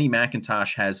then Kenny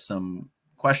McIntosh has some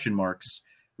question marks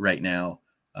right now.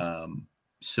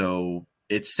 So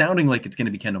it's sounding like it's going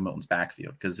to be Kendall Milton's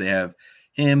backfield because they have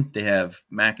him, they have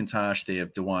McIntosh, they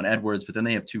have DeJuan Edwards, but then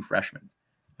they have 2 freshmen.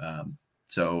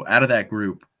 So out of that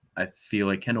group, I feel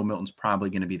like Kendall Milton's probably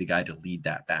going to be the guy to lead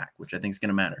that back, which I think is going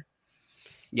to matter.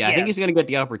 Yeah, I think he's going to get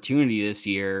the opportunity this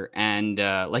year. And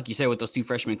like you said, with those 2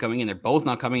 freshmen coming in, they're both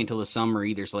not coming until the summer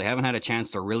either. So they haven't had a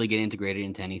chance to really get integrated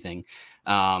into anything.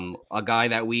 A guy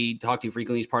that we talk to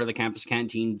frequently is part of the campus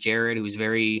canteen, Jared, who's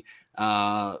very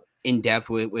in depth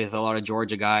with a lot of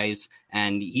Georgia guys.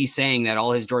 And he's saying that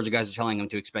all his Georgia guys are telling him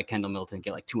to expect Kendall Milton to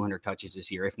get like 200 touches this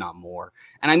year, if not more.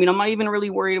 And I mean, I'm not even really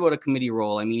worried about a committee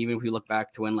role. I mean, even if we look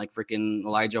back to when like freaking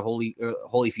Elijah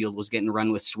Holyfield was getting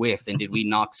run with Swift, and did we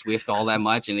knock Swift all that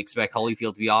much and expect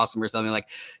Holyfield to be awesome or something? Like,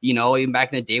 you know, even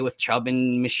back in the day with Chubb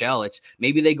and Michelle, it's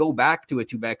maybe they go back to a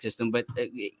 2-back system, but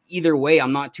either way,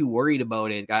 I'm not too worried about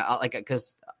it.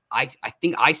 Because I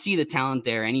think I see the talent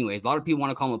there anyways. A lot of people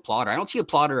want to call him a plotter. I don't see a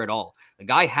plotter at all. The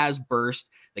guy has burst.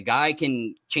 The guy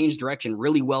can change direction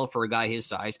really well for a guy his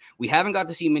size. We haven't got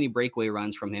to see many breakaway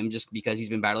runs from him just because he's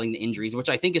been battling the injuries, which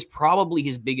I think is probably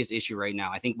his biggest issue right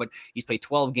now. I think he's played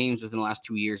 12 games within the last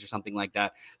 2 years or something like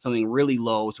that, something really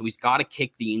low. So he's got to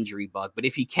kick the injury bug. But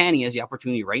if he can, he has the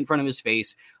opportunity right in front of his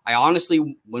face. I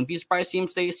honestly wouldn't be surprised to see him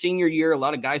stay his senior year. A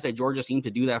lot of guys at Georgia seem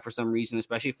to do that for some reason,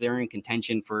 especially if they're in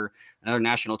contention for another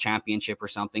national championship or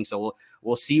something. So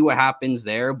we'll see what happens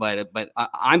there. But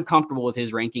I'm comfortable with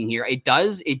his ranking here.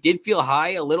 It did feel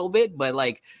high a little bit, but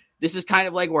like this is kind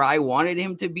of like where I wanted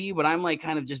him to be, but I'm like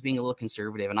kind of just being a little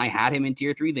conservative, and I had him in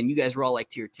tier 3. Then you guys were all like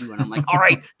tier 2, and I'm like, all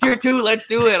right, tier 2, let's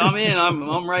do it. I'm in.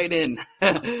 I'm right in.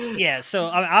 Yeah. So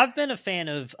I've been a fan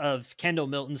of Kendall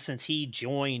Milton since he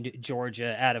joined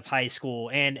Georgia out of high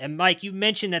school. And Mike, you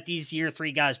mentioned that these year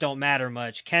 3 guys don't matter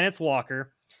much. Kenneth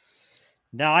Walker,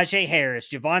 Najee Harris,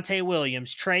 Javonte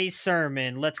Williams, Trey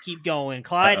Sermon. Let's keep going.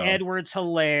 Clyde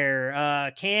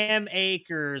Edwards-Helaire, Cam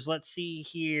Akers. Let's see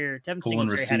here. Devin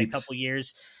Singletary had a couple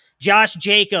years. Josh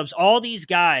Jacobs. All these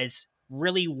guys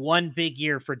really one big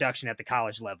year of production at the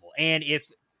college level. And if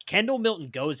Kendall Milton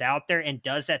goes out there and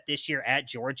does that this year at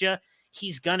Georgia,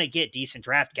 he's going to get decent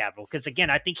draft capital. Because, again,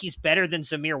 I think he's better than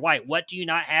Zamir White. What do you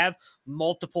not have?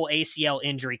 Multiple ACL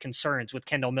injury concerns with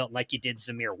Kendall Milton like you did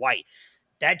Zamir White.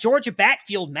 That Georgia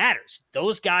backfield matters.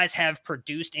 Those guys have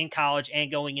produced in college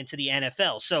and going into the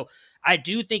NFL. So I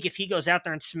do think if he goes out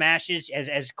there and smashes,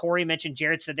 as Corey mentioned,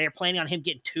 Jared said they're planning on him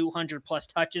getting 200 plus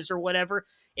touches or whatever.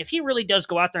 If he really does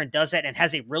go out there and does that and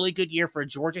has a really good year for a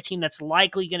Georgia team that's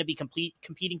likely going to be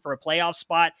competing for a playoff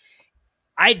spot,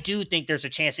 I do think there's a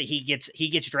chance that he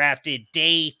gets drafted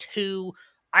day 2.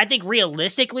 I think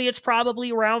realistically it's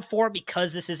probably around 4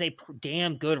 because this is a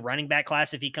damn good running back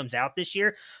class if he comes out this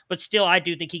year. But still, I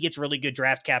do think he gets really good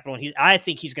draft capital, and I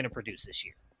think he's going to produce this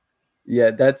year.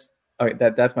 Yeah, that's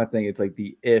my thing. It's like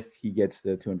if he gets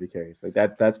the 200 carries, like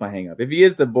that's my hang up. If he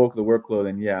is the bulk of the workload,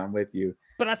 then yeah, I'm with you.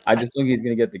 But I just think he's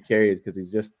going to get the carries because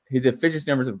his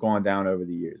efficiency numbers have gone down over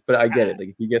the years. But I get it. Like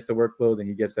if he gets the workload and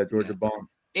he gets that Georgia bump.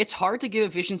 It's hard to give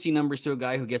efficiency numbers to a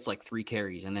guy who gets like 3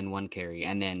 carries and then 1 carry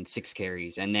and then 6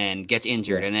 carries and then gets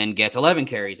injured and then gets 11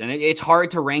 carries. And it's hard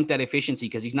to rank that efficiency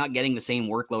because he's not getting the same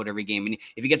workload every game. And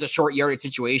if he gets a short yardage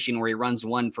situation where he runs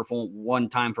one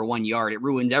time for 1 yard, it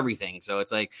ruins everything. So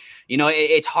it's like, you know,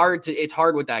 it's hard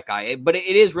with that guy, but it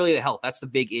is really the health. That's the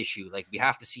big issue. Like we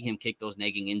have to see him kick those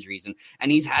nagging injuries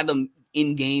and he's had them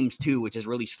in games too, which has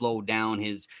really slowed down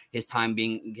his time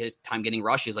getting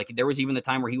rushes. Like there was even the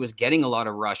time where he was getting a lot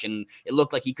of rush and it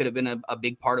looked like he could have been a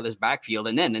big part of this backfield.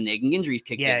 And then the nagging injuries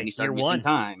kicked in and he started missing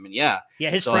time. And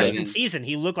his freshman season,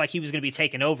 he looked like he was going to be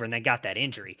taken over and then got that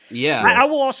injury. Yeah. I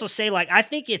will also say, like, I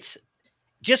think it's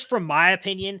just from my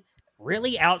opinion,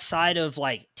 really outside of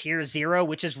like tier 0,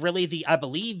 which is really I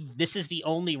believe this is the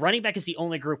only running back is the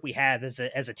only group we have as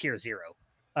a tier 0.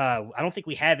 I don't think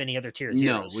we have any other tier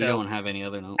 0. No, we don't have any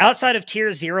other. No. Outside of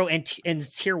tier 0 and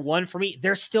tier 1 for me,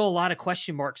 there's still a lot of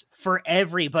question marks for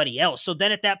everybody else. So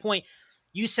then at that point,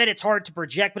 you said it's hard to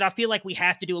project, but I feel like we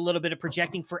have to do a little bit of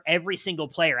projecting for every single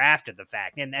player after the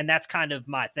fact. And that's kind of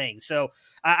my thing. So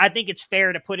I think it's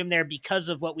fair to put him there because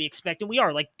of what we expect. And we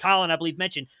are, like Colin, I believe,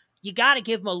 mentioned, you got to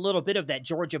give him a little bit of that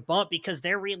Georgia bump because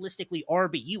they're realistically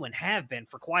RBU and have been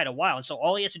for quite a while. And so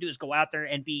all he has to do is go out there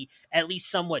and be at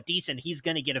least somewhat decent. He's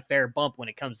going to get a fair bump when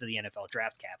it comes to the NFL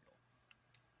draft capital.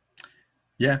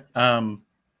 Yeah.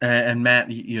 And Matt,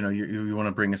 you want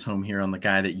to bring us home here on the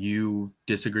guy that you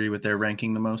disagree with their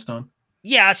ranking the most on?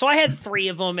 Yeah. So I had 3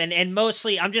 of them and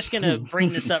mostly I'm just going to bring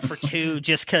this up for 2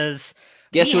 just because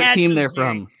Guess what team they're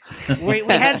from? We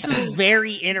had some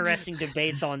very interesting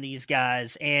debates on these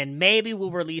guys, and maybe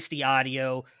we'll release the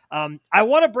audio. I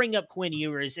want to bring up Quinn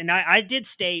Ewers, and I did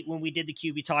state when we did the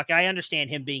QB talk, I understand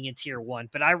him being in tier 1,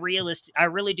 but I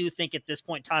really do think at this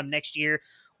point in time next year,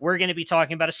 we're going to be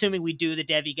talking about, assuming we do the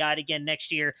Devy guide again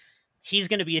next year, he's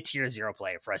going to be a tier 0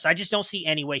 player for us. I just don't see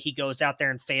any way he goes out there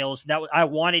and fails. I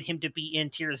wanted him to be in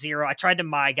tier 0. I tried to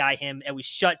my guy him, and we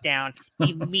shut down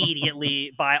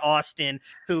immediately by Austin,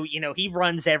 who, he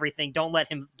runs everything. Don't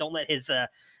let his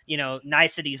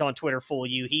niceties on Twitter fool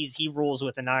you. He rules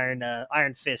with an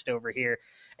iron fist over here.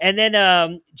 And then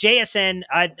JSN,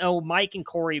 I know Mike and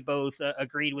Corey both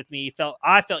agreed with me.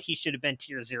 I felt he should have been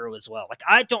tier 0 as well. Like,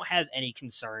 I don't have any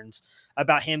concerns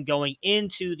about him going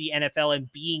into the NFL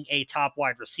and being a top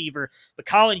wide receiver. But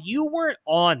Colin, you weren't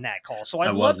on that call, so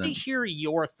I'd love to hear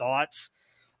your thoughts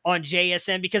on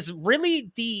JSN, because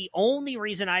really the only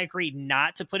reason I agreed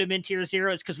not to put him in tier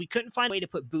 0 is because we couldn't find a way to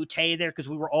put Boutte there, because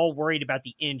we were all worried about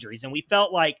the injuries, and we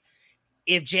felt like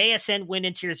if JSN went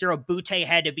in tier 0, Boutte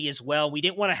had to be as well. We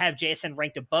didn't want to have JSN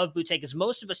ranked above Boutte because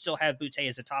most of us still have Boutte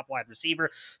as a top wide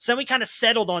receiver. So we kind of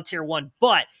settled on tier 1,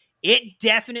 but it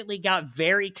definitely got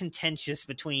very contentious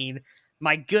between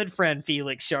my good friend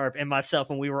Felix Sharp and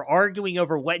myself when we were arguing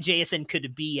over what JSN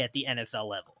could be at the NFL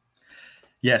level.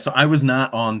 Yeah, so I was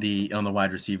not on the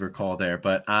wide receiver call there,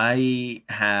 but I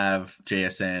have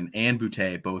JSN and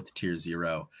Boutte both tier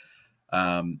 0.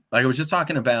 Like I was just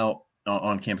talking about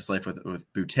on Campus Life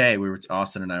with Boutte,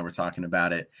 Austin and I were talking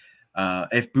about it.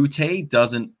 If Boutte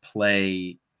doesn't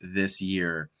play this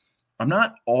year, I'm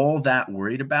not all that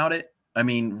worried about it. I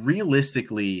mean,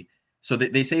 realistically, so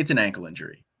they say it's an ankle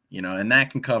injury, and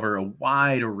that can cover a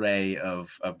wide array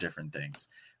of different things.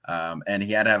 And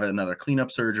he had to have another cleanup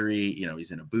surgery.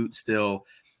 He's in a boot still.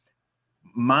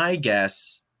 My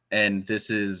guess, and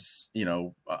this is,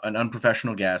 an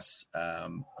unprofessional guess.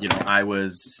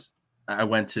 I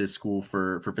went to school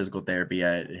for physical therapy.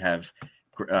 I have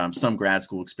some grad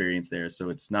school experience there, so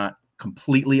it's not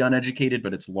completely uneducated,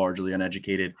 but it's largely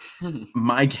uneducated.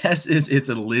 My guess is it's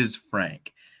a Liz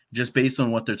Frank, just based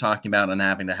on what they're talking about and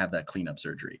having to have that cleanup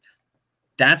surgery.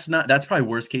 That's probably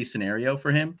worst case scenario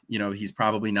for him. He's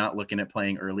probably not looking at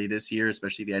playing early this year,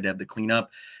 especially if he had to have the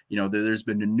cleanup. There's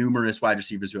been numerous wide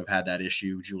receivers who have had that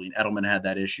issue. Julian Edelman had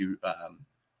that issue.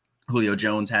 Julio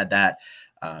Jones had that.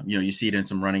 You see it in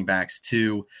some running backs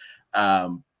too.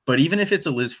 But even if it's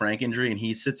a Liz Frank injury and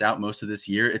he sits out most of this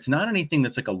year, it's not anything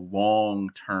that's like a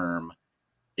long-term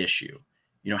issue.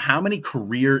 How many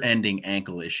career-ending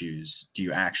ankle issues do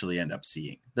you actually end up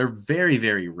seeing? They're very,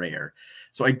 very rare.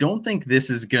 So I don't think this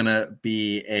is going to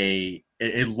be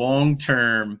a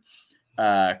long-term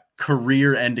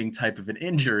career-ending type of an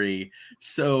injury.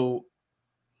 So,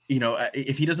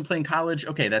 if he doesn't play in college,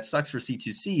 okay, that sucks for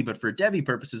C2C, but for Devy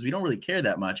purposes, we don't really care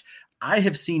that much. I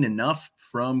have seen enough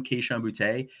from Kayshon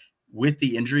Boutte with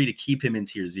the injury to keep him in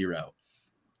tier 0.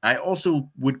 I also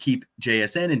would keep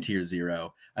JSN in tier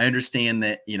 0. I understand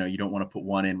that, you don't want to put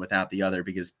one in without the other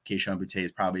because Kayshon Boutte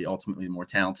is probably ultimately the more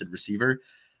talented receiver.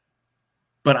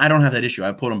 But I don't have that issue.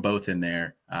 I put them both in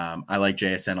there. I like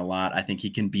JSN a lot. I think he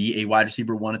can be a wide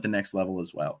receiver 1 at the next level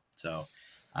as well. So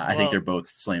I think they're both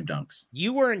slam dunks.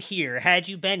 You weren't here. Had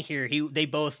you been here, they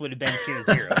both would have been tier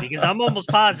 0 because I'm almost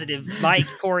positive Mike,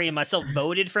 Corey, and myself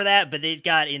voted for that, but it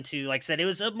got into, like I said, it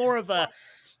was more of a,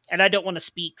 and I don't want to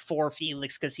speak for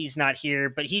Felix because he's not here,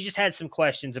 but he just had some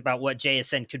questions about what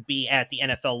JSN could be at the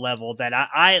NFL level that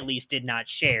I at least did not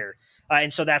share.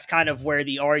 And so that's kind of where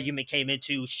the argument came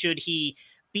into. Should he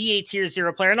be a tier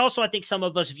 0 player? And also I think some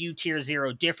of us view tier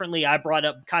 0 differently. I brought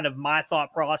up kind of my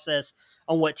thought process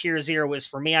on what tier 0 is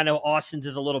for me. I know Austin's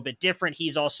is a little bit different.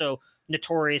 He's also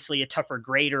notoriously a tougher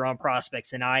grader on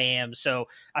prospects than I am. So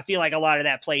I feel like a lot of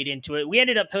that played into it. We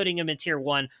ended up putting him in tier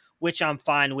 1, which I'm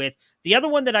fine with. The other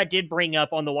one that I did bring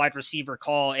up on the wide receiver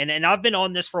call, and I've been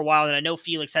on this for a while, and I know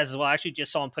Felix has as well. I actually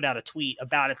just saw him put out a tweet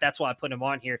about it. That's why I put him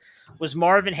on here, was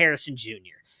Marvin Harrison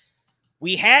Jr.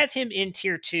 We have him in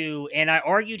tier 2, and I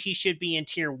argued he should be in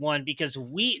tier 1 because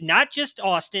we, not just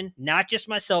Austin, not just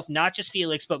myself, not just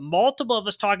Felix, but multiple of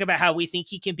us talk about how we think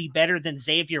he can be better than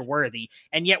Xavier Worthy,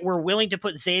 and yet we're willing to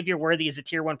put Xavier Worthy as a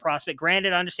tier 1 prospect.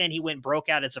 Granted, I understand he went and broke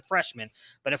out as a freshman,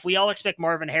 but if we all expect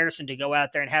Marvin Harrison to go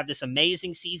out there and have this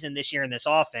amazing season this year in this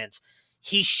offense,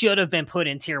 he should have been put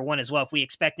in tier 1 as well if we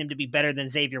expect him to be better than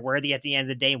Xavier Worthy at the end of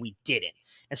the day, and we didn't.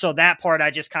 And so that part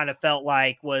I just kind of felt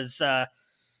like was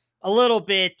a little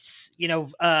bit,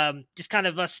 just kind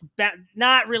of us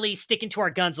not really sticking to our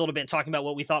guns a little bit and talking about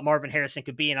what we thought Marvin Harrison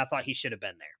could be, and I thought he should have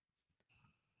been there.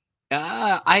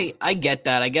 I get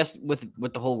that. I guess with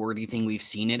the whole Worthy thing, we've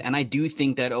seen it, and I do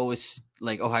think that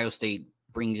Ohio State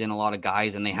brings in a lot of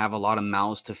guys and they have a lot of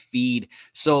mouths to feed.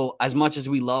 So as much as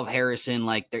we love Harrison,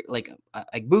 like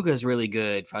Buka is really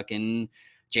good. Fucking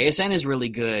JSN is really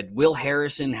good. Will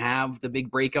Harrison have the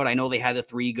big breakout? I know they had the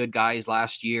 3 good guys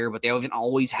last year, but they haven't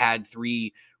always had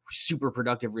 3 super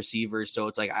productive receivers. So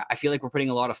it's like, I feel like we're putting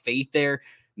a lot of faith there.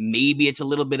 Maybe it's a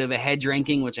little bit of a hedge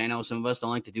ranking, which I know some of us don't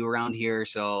like to do around here.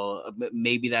 So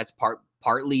maybe that's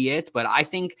partly it. But I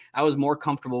think I was more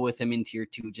comfortable with him in tier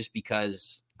 2 just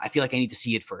because I feel like I need to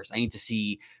see it first. I need to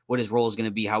see what his role is going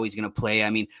to be, how he's going to play. I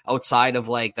mean, outside of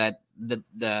like that,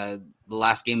 the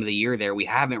last game of the year there, we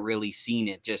haven't really seen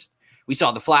it. Just we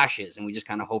saw the flashes and we just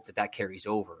kind of hope that carries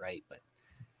over, right? But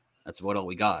that's what all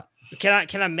we got.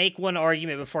 Can I make one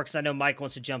argument before, because I know Mike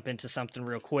wants to jump into something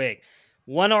real quick.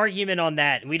 One argument on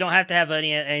that, and we don't have to have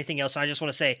anything else. I just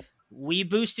want to say we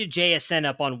boosted JSN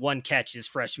up on 1 catch his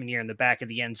freshman year in the back of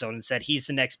the end zone and said he's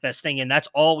the next best thing, and that's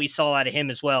all we saw out of him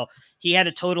as well. He had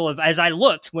a total of, as I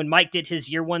looked when Mike did his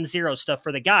year 1-0 stuff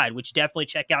for the guide, which definitely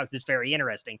check out because it's very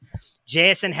interesting.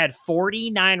 JSN had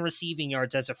 49 receiving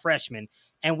yards as a freshman,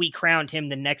 and we crowned him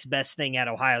the next best thing at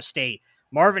Ohio State.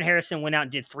 Marvin Harrison went out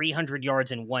and did 300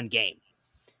 yards in 1 game.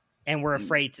 And we're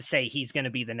afraid to say he's going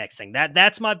to be the next thing.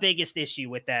 That's my biggest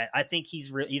issue with that. I think he's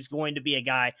going to be a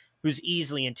guy who's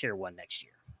easily in tier 1 next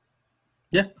year.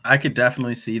 Yeah, I could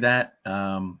definitely see that.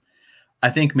 I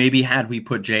think maybe had we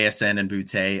put JSN and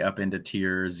Boutte up into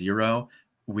tier 0,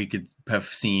 we could have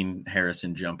seen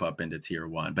Harrison jump up into tier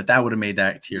 1, but that would have made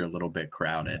that tier a little bit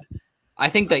crowded. I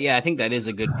think that is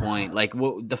a good point. Like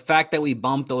the fact that we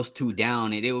bumped those 2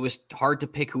 down, it was hard to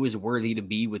pick who is worthy to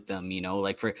be with them. You know,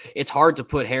 like it's hard to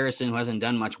put Harrison, who hasn't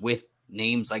done much, with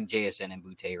names like JSN and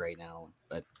Boutte right now.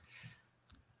 But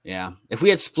yeah, if we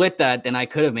had split that, then I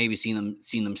could have maybe seen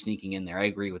them sneaking in there. I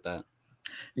agree with that.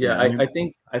 Yeah, I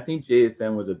think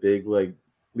JSN was a big like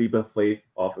leap of faith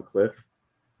off a cliff.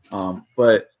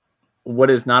 But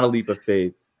what is not a leap of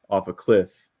faith off a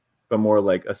cliff, but more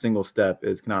like a single step,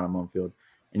 is Kanata Mumfield.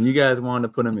 And you guys wanted to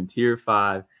put him in tier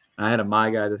 5. And I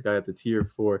had this guy up to tier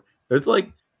 4.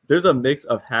 There's a mix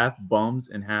of half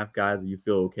bums and half guys that you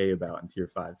feel okay about in tier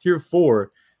 5. Tier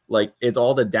 4, like it's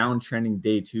all the downtrending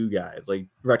day 2 guys. Like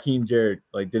Raheem Jarrett,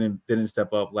 like didn't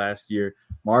step up last year.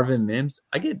 Marvin Mims,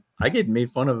 I get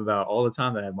made fun of about all the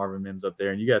time that I have Marvin Mims up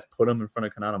there, and you guys put him in front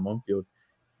of Kanata Mumfield.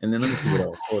 And then let me see what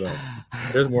else. Hold on.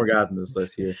 There's more guys on this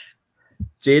list here.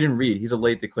 Jaden Reed, he's a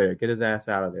late declare. Get his ass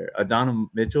out of there. Adonam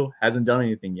Mitchell hasn't done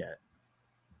anything yet.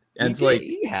 And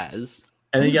he has.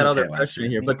 And then you got other freshmen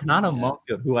here. But Kanata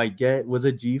Mumfield, who I get was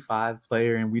a G5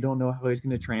 player, and we don't know how he's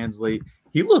going to translate.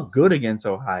 He looked good against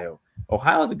Ohio.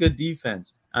 Ohio has a good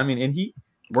defense. I mean, and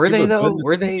Were they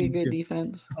a good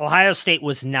defense? Ohio State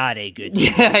was not a good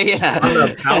defense. Yeah. On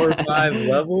a Power 5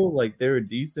 level, like they were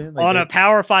decent. Like, on a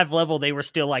Power 5 level, they were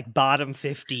still like bottom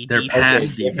 50. They're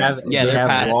pass defense. They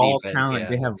have raw talent.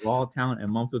 They have raw talent, and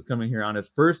Mumfield's coming here on his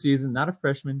first season, not a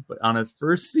freshman, but on his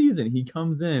first season, he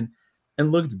comes in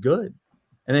and looks good.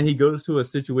 And then he goes to a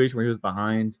situation where he was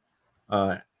behind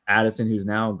Addison, who's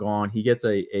now gone. He gets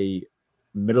a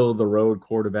middle of the road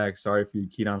quarterback. Sorry for you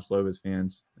Keaton Slovis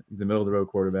fans. He's a middle of the road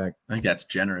quarterback. I think that's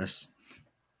generous.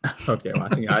 Okay, well, I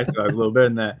think I still have a little better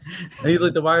than that. And he's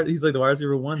like the wide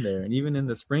receiver 1 there. And even in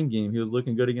the spring game, he was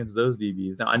looking good against those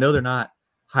DBs. Now I know they're not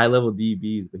high level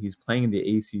DBs, but he's playing in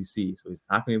the ACC, so he's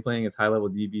not going to be playing against high level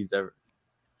DBs ever.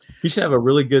 He should have a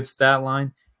really good stat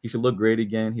line. He should look great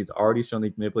again. He's already shown he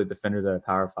can manipulate defenders at a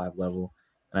Power 5 level,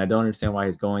 and I don't understand why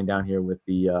he's going down here with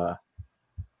the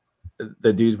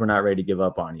dudes we're not ready to give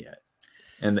up on yet,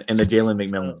 and the Jalen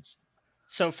McMillans.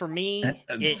 So for me,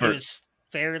 it was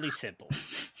fairly simple.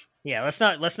 Yeah, let's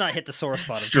not hit the sore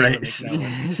spot.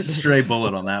 Straight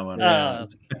bullet on that one.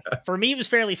 For me, it was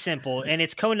fairly simple, and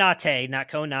it's Konate, not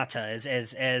Konata,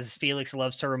 as Felix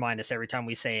loves to remind us every time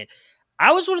we say it.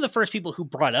 I was one of the first people who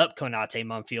brought up Konate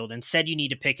Mumfield and said you need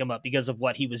to pick him up because of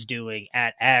what he was doing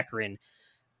at Akron.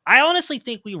 I honestly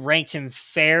think we ranked him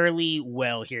fairly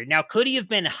well here. Now, could he have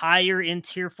been higher in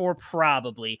tier 4?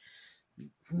 Probably.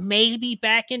 Maybe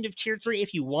back end of tier 3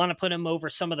 if you want to put him over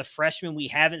some of the freshmen we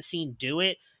haven't seen do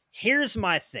it. Here's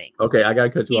my thing. Okay, I got to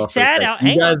cut you off. He sat out.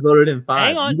 You guys voted in 5.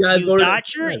 Hang on.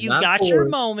 You got your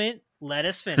moment. Let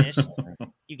us finish.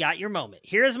 You got your moment.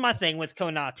 Here's my thing with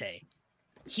Konate.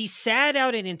 He sat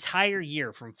out an entire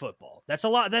year from football. That's a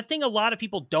lot. That thing a lot of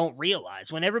people don't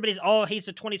realize. When everybody's, he's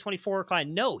a 2024 client.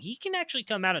 No, he can actually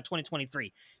come out in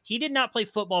 2023. He did not play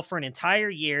football for an entire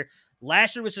year.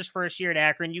 Last year was his first year at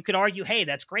Akron. You could argue, hey,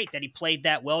 that's great that he played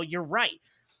that well. You're right.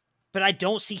 But I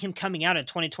don't see him coming out in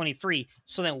 2023.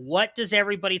 So then what does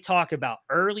everybody talk about?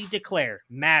 Early declare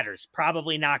matters.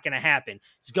 Probably not going to happen.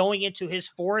 He's going into his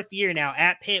 4th year now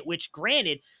at Pitt, which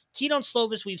granted, Keaton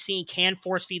Slovis, we've seen, can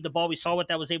force feed the ball. We saw what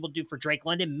that was able to do for Drake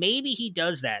London. Maybe he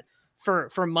does that for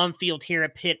Mumfield here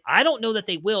at Pitt. I don't know that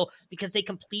they will, because they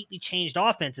completely changed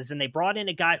offenses and they brought in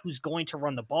a guy who's going to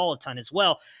run the ball a ton as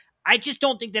well. I just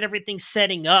don't think that everything's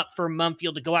setting up for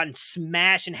Mumfield to go out and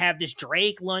smash and have this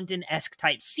Drake London-esque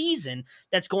type season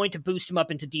that's going to boost him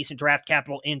up into decent draft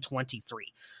capital in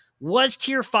 23. Was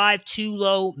tier 5 too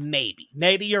low? Maybe.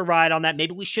 Maybe you're right on that.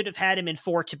 Maybe we should have had him in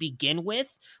 4 to begin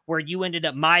with, where you ended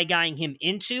up my-guying him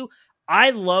into. I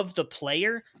love the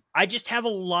player. I just have a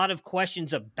lot of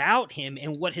questions about him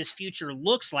and what his future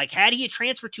looks like. Had he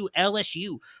transferred to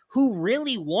LSU, who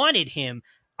really wanted him,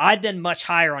 I'd been much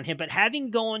higher on him. But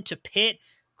having gone to Pitt,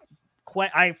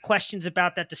 I have questions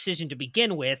about that decision to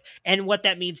begin with and what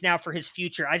that means now for his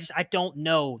future. I don't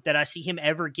know that I see him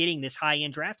ever getting this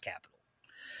high-end draft capital.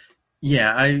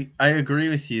 Yeah, I agree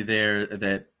with you there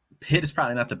that Pitt is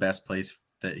probably not the best place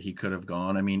that he could have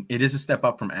gone. I mean, it is a step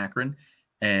up from Akron,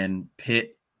 and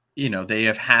Pitt,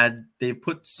 they've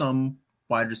put some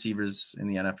wide receivers in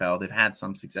the NFL. They've had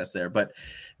some success there, but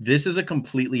this is a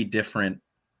completely different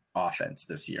offense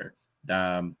this year.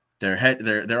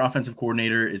 Their offensive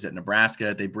coordinator is at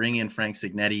Nebraska. They bring in Frank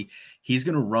Signetti. He's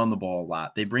going to run the ball a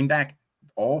lot. They bring back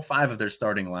all 5 of their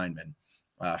starting linemen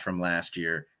from last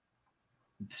year.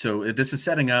 So this is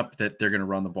setting up that they're going to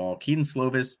run the ball. Keaton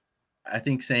Slovis, I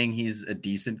think saying he's a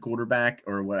decent quarterback,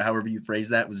 or however you phrase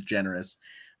that, was generous.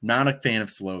 Not a fan of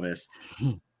Slovis.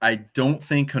 I don't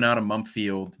think Konata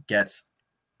Mumfield gets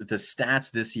the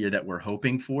stats this year that we're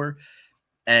hoping for.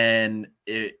 And,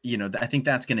 I think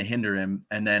that's going to hinder him.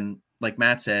 And then, like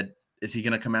Matt said, is he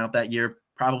going to come out that year?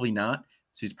 Probably not.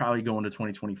 So he's probably going to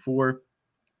 2024.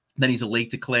 Then he's a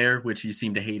late declare, which you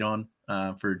seem to hate on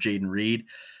for Jaden Reed.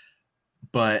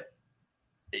 But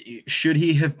should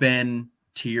he have been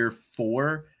tier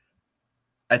 4?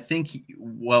 I think,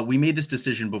 we made this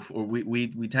decision before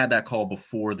we had that call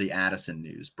before the Addison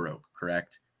news broke,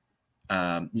 correct?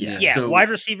 Yeah. So wide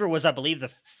receiver was, I believe,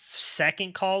 the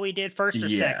second call we did, first or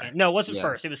second. No, it wasn't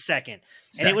first. It was second.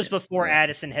 And it was before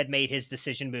Addison had made his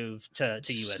decision move to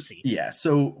USC. Yeah.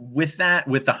 So with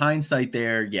the hindsight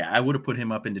there, I would have put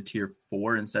him up into tier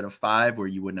 4 instead of 5, where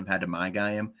you wouldn't have had to my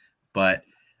guy him. But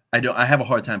I have a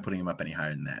hard time putting him up any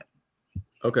higher than that.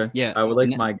 Okay. Yeah. I would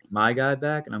like my guy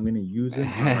back, and I'm going to use him.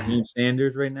 Raheem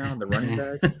Sanders right now, the running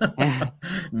back.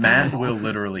 Matt will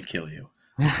literally kill you.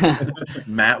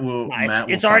 Matt will.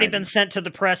 It's already been sent to the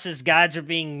presses. Guides are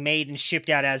being made and shipped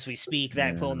out as we speak.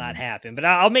 That will not happen. But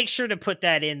I'll make sure to put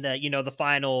that in the the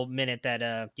final minute that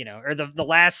or the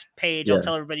last page. I'll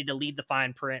tell everybody to read the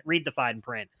fine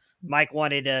print. Mike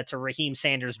wanted to Raheem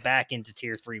Sanders back into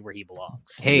tier 3 where he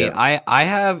belongs. Hey, I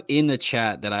have in the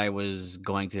chat that I was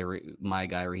going to my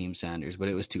guy Raheem Sanders, but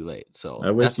it was too late. So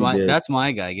that's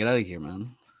my guy. Get out of here,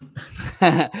 man.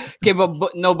 Okay, but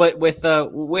with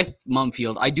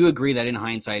Mumfield, I do agree that in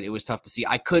hindsight it was tough to see.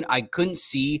 I couldn't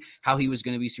see how he was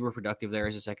going to be super productive there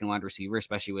as a second wide receiver,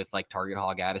 especially with like target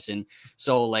hog Addison.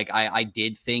 So like I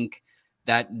did think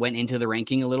that went into the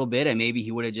ranking a little bit, and maybe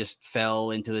he would have just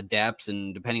fell into the depths,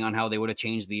 and depending on how they would have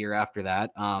changed the year after that.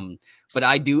 But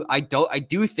I do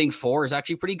think 4 is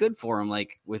actually pretty good for him.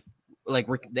 Like the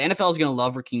NFL is going to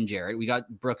love Raheem Jarrett. We got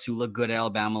Brooks, who looked good at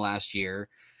Alabama last year.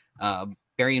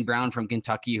 Darian Brown from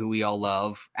Kentucky, who we all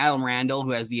love. Adam Randall, who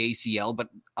has the ACL, but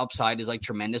upside is like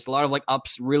tremendous. A lot of like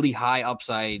really high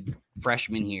upside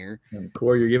freshmen here. And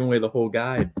Corey, you're giving away the whole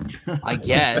guide. I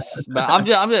guess, but I'm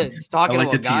just talking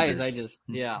about guys.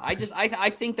 I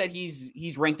think that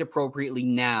he's ranked appropriately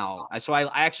now. So I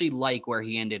actually like where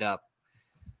he ended up,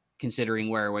 considering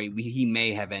where he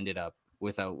may have ended up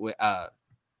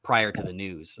prior to the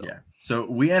news. So. Yeah.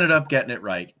 So we ended up getting it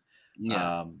right.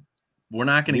 Yeah. We're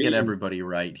not going to get everybody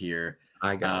right here.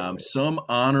 I got some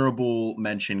honorable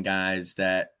mention guys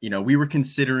that, we were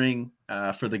considering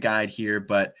for the guide here,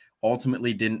 but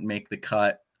ultimately didn't make the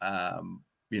cut. A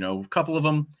couple of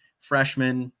them,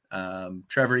 freshmen,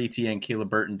 Trevor Etienne, Caleb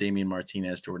Burton, Damian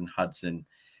Martinez, Jordan Hudson,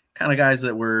 kind of guys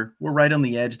that were right on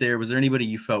the edge there. Was there anybody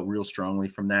you felt real strongly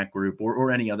from that group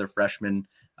or any other freshmen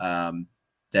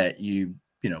that you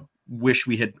wish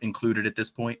we had included at this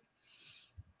point?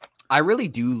 I really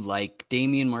do like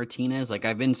Damian Martinez. Like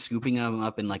I've been scooping him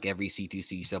up in like every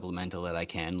C2C supplemental that I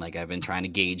can. Like I've been trying to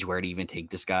gauge where to even take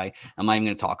this guy. I'm not even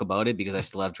going to talk about it because I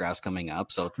still have drafts coming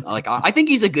up. So like, I think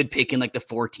he's a good pick in like the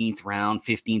 14th round,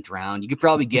 15th round. You could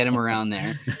probably get him around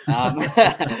there.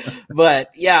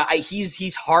 But yeah,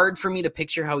 he's hard for me to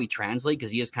picture how he translates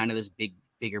because he is kind of this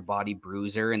bigger body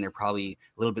bruiser, and they're probably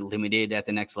a little bit limited at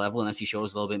the next level unless he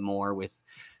shows a little bit more with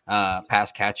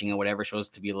pass catching or whatever, shows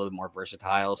to be a little bit more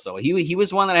versatile. So he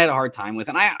was one that I had a hard time with.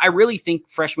 And I really think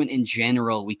freshmen in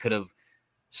general, we could have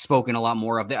spoken a lot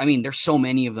more of. I mean, there's so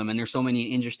many of them and there's so many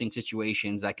interesting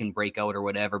situations that can break out or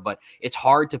whatever, but it's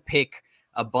hard to pick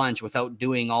a bunch without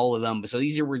doing all of them. So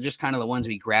these were just kind of the ones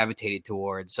we gravitated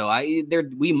towards. So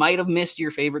we might have missed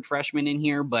your favorite freshman in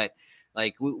here, but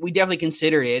like we definitely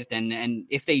considered it. And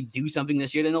if they do something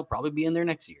this year, then they'll probably be in there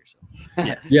next year. So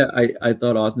yeah, I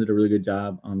thought Austin did a really good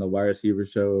job on the wide receiver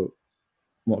show.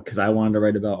 Well, because I wanted to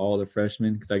write about all the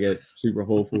freshmen because I get super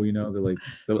hopeful, you know. They're like,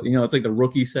 it's like the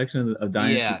rookie section of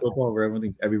Dynasty football where everyone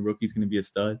thinks every rookie's going to be a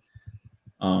stud.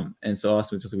 And so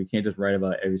Austin was just like, we can't just write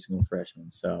about every single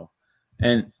freshman. So,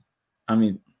 and I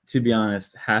mean, to be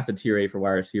honest, half a tier 8 for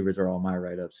wide receivers are all my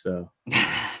write-ups. So,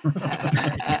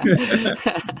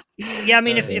 yeah, I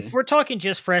mean, if we're talking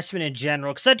just freshmen in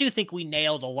general, because I do think we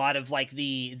nailed a lot of like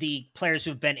the players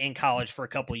who've been in college for a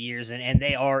couple years, and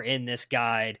they are in this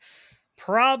guide.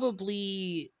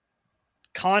 Probably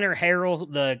Connor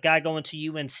Harrell, the guy going to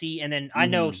UNC, and then I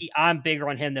know I'm bigger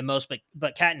on him than most,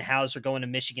 but Catton Hauser going to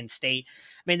Michigan State.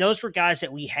 I mean, those were guys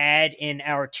that we had in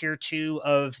our tier 2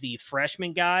 of the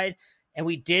freshman guide, and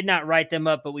we did not write them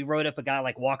up, but we wrote up a guy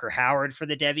like Walker Howard for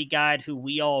the Devy guide, who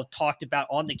we all talked about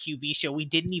on the QB show. We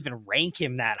didn't even rank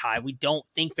him that high. We don't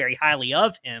think very highly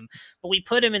of him, but we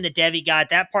put him in the Devy guide.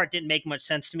 That part didn't make much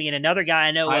sense to me. And another guy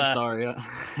I know, 5-star, yeah.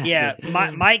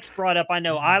 Yeah, Mike's brought up. I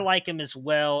know I like him as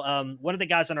well. One of the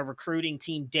guys on our recruiting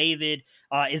team, David,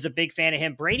 is a big fan of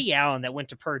him. Brady Allen that went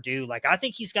to Purdue. Like, I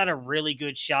think he's got a really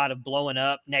good shot of blowing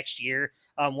up next year.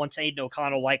 Once Aiden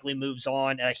O'Connell likely moves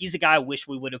on, he's a guy I wish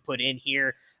we would have put in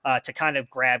here to kind of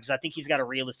grab, because I think he's got a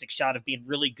realistic shot of being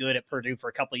really good at Purdue for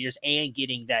a couple of years and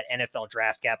getting that NFL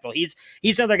draft capital. He's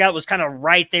another guy that was kind of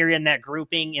right there in that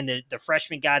grouping, and the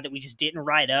freshman guy that we just didn't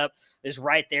write up is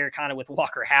right there kind of with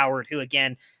Walker Howard, who,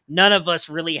 again, none of us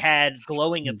really had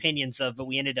glowing opinions of, but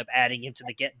we ended up adding him to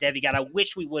the Devy guide. I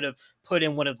wish we would have put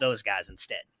in one of those guys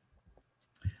instead.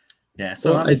 Yeah,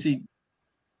 so obviously...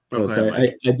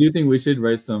 I do think we should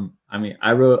write some. I mean,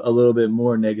 I wrote a little bit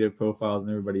more negative profiles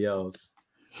than everybody else,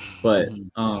 but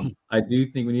I do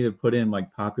think we need to put in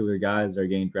like popular guys that are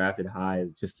getting drafted high,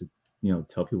 just to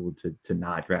tell people to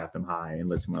not draft them high and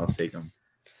let someone else take them.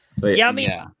 But, yeah, I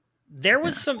mean, there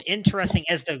was some interesting,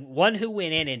 as the one who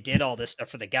went in and did all this stuff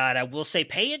for the guide. I will say,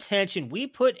 pay attention. We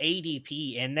put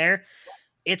ADP in there.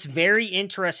 It's very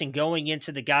interesting going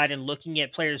into the guide and looking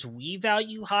at players we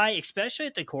value high, especially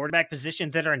at the quarterback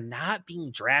positions that are not being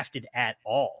drafted at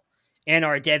all in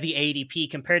our Devy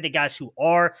ADP compared to guys who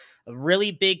are a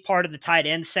really big part of the tight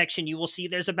end section. You will see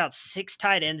there's about 6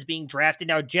 tight ends being drafted.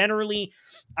 Now, generally,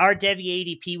 our Devy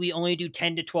ADP, we only do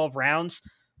 10 to 12 rounds.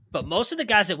 But most of the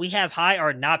guys that we have high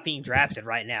are not being drafted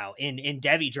right now in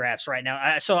Devy drafts right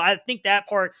now. So I think that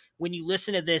part, when you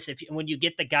listen to this, when you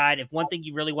get the guide, if one thing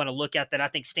you really want to look at that I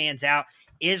think stands out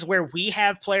is where we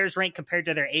have players ranked compared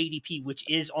to their ADP, which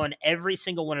is on every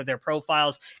single one of their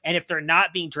profiles. And if they're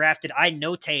not being drafted, I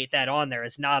notate that on there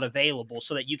as not available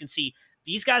so that you can see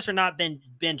these guys are not been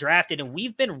drafted. And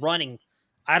we've been running,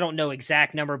 I don't know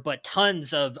exact number, but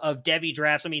tons of Devy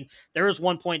drafts. I mean, there was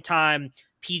one point in time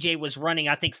PJ was running,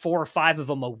 I think, 4 or 5 of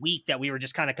them a week that we were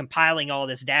just kind of compiling all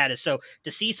this data. So to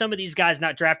see some of these guys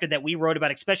not drafted that we wrote about,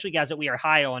 especially guys that we are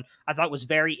high on, I thought was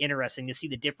very interesting to see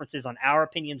the differences on our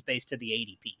opinions based to the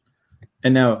ADP.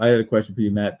 And now I had a question for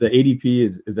you, Matt. The ADP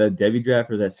is that Devy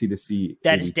draft or is that C2C?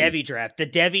 That is Devy draft. The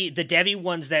Devy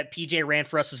ones that PJ ran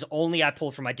for us was only I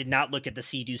pulled from. I did not look at the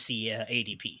C2C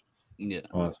ADP. Yeah.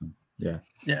 Awesome. Yeah.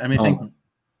 Yeah. I mean, I think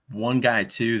one guy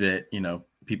too that,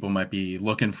 people might be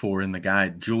looking for in the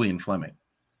guide, Julian Fleming.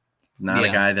 Not a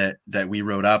guy that we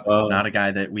wrote up, not a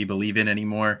guy that we believe in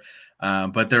anymore.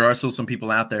 But there are still some people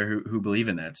out there who believe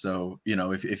in that. So,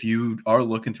 if you are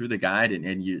looking through the guide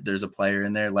and there's a player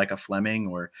in there like a Fleming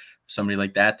or somebody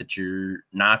like that you're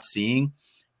not seeing,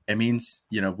 it means,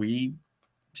 we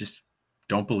just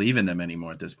don't believe in them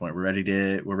anymore at this point. We're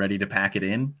ready to pack it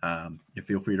in. You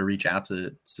feel free to reach out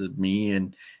to me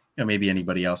and maybe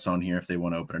anybody else on here if they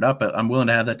want to open it up, but I'm willing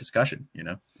to have that discussion,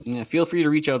 Yeah, feel free to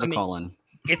reach out to Colin.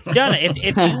 If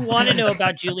you want to know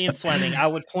about Julian Fleming, I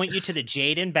would point you to the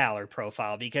Jaden Ballard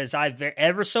profile because I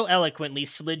ever so eloquently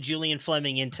slid Julian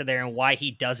Fleming into there and why he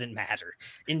doesn't matter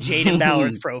in Jaden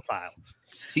Ballard's profile.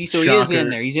 See, so shocker. He is in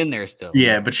there. He's in there still.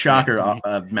 Yeah, but shocker,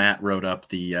 Matt wrote up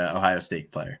the Ohio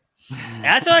State player.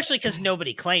 That's actually because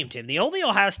nobody claimed him. The only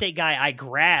Ohio State guy I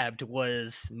grabbed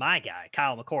was my guy,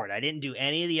 Kyle McCord. I didn't do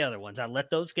any of the other ones. I let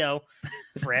those go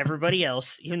for everybody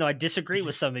else, even though I disagree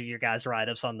with some of your guys'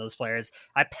 write-ups on those players.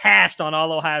 I passed on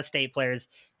all Ohio State players,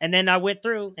 and then I went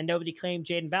through, and nobody claimed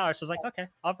Jaden Ballard, so I was like, okay,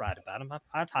 I'll write about him. I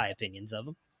have high opinions of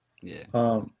him.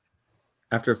 Yeah.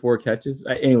 After 4 catches.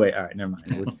 Anyway, all right, never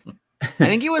mind. I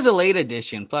think he was a late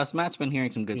addition. Plus, Matt's been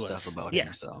hearing some good stuff about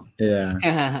him. So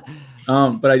yeah.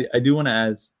 But I do want to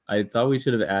add. I thought we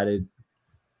should have added.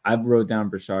 I wrote down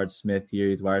Brashard Smith here.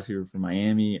 He's wide receiver from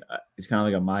Miami. He's kind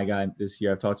of like my guy this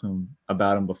year. I've talked to him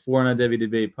about him before on a Devy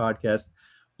Debate podcast.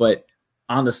 But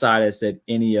on the side, I said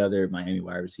any other Miami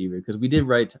wide receiver because we did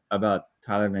write about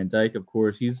Tyler Van Dyke. Of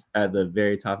course, he's at the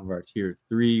very top of our tier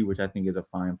 3, which I think is a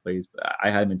fine place. But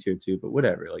I had him in tier 2. But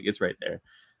whatever, like it's right there.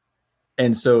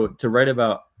 And so to write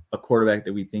about a quarterback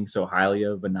that we think so highly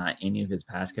of, but not any of his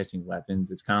pass catching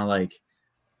weapons, it's kind of like,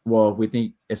 well,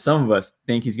 if some of us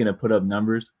think he's going to put up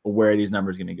numbers, where are these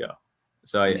numbers going to go?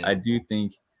 So I do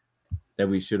think that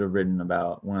we should have written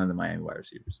about one of the Miami wide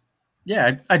receivers.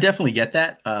 Yeah, I definitely get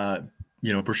that.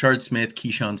 Brashard Smith,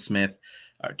 Keyshawn Smith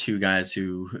are 2 guys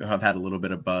who have had a little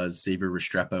bit of buzz. Xavier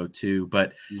Restrepo too,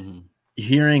 but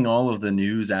hearing all of the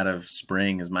news out of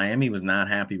spring is Miami was not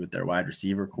happy with their wide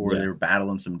receiver core. They were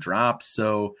battling some drops.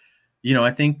 So,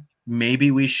 I think maybe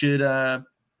we should,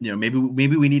 maybe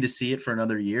we need to see it for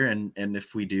another year. And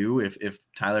if we do, if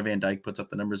Tyler Van Dyke puts up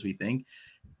the numbers we think,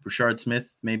 Brashard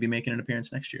Smith may be making an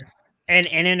appearance next year. And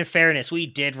in fairness, we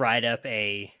did write up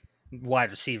a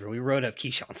wide receiver. We wrote up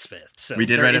Keyshawn Smith. So we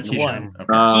did write up Keyshawn. Okay.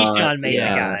 Keyshawn made the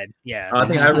guide. Yeah. I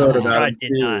think I wrote about it.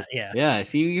 Did not. Yeah. Yeah.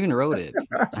 See, you even wrote it.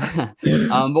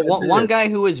 But one guy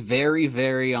who was very,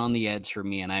 very on the edge for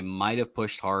me, and I might have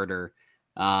pushed harder.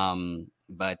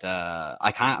 But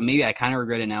I kind of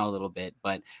regret it now a little bit.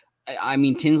 But I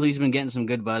mean, Tinsley's been getting some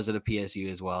good buzz at a PSU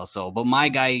as well. So, but my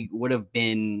guy would have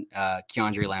been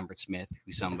Keandre Lambert-Smith,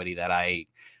 who's somebody that I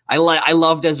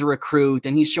loved as a recruit,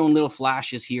 and he's shown little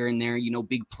flashes here and there,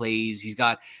 big plays. He's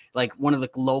got like one of the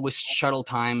lowest shuttle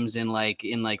times in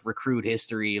recruit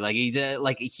history. Like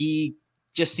he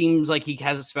just seems like he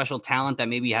has a special talent that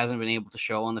maybe he hasn't been able to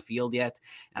show on the field yet.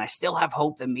 And I still have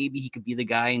hope that maybe he could be the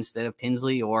guy instead of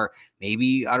Tinsley, or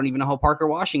maybe I don't even know how Parker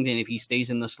Washington, if he stays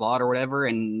in the slot or whatever,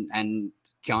 and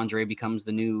Keandre becomes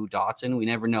the new Dotson. We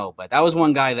never know, but that was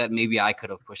one guy that maybe I could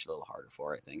have pushed a little harder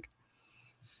for, I think.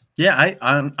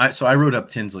 Yeah, so I wrote up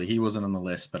Tinsley. He wasn't on the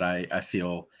list, but I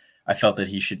felt that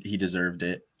he deserved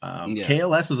it.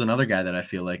 KLS was another guy that I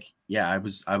feel like, I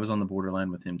was on the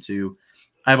borderline with him too.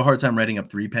 I have a hard time writing up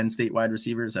 3 Penn State wide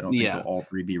receivers. I don't think they'll all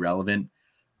 3 be relevant.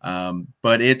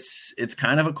 But it's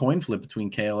kind of a coin flip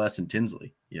between KLS and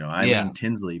Tinsley. I mean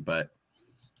Tinsley, but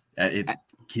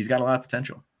he's got a lot of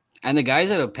potential. And the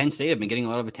guys at Penn State have been getting a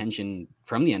lot of attention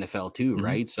from the NFL too,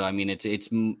 right? So I mean, it's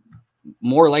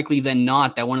more likely than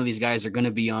not that one of these guys are going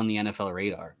to be on the NFL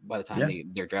radar by the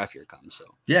time their draft year comes. So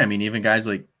I mean, even guys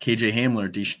like KJ Hamler,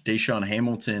 Deshaun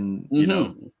Hamilton,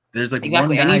 there's like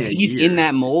exactly, one guy and he's in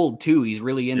that mold too. He's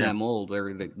really in that mold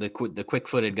where the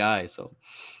quick-footed guy. So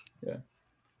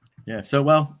yeah. So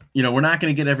we're not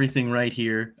going to get everything right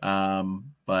here,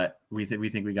 but we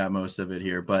think we got most of it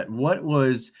here. But what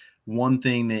was one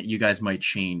thing that you guys might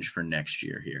change for next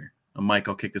year here? Mike,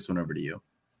 I'll kick this one over to you.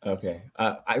 Okay.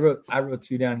 I wrote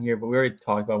 2 down here, but we already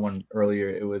talked about one earlier.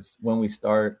 It was when we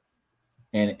start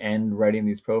and end writing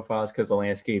these profiles, because the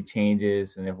landscape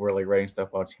changes, and if we're like writing stuff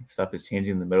while stuff is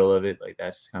changing in the middle of it, like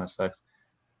that just kind of sucks.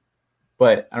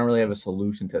 But I don't really have a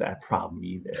solution to that problem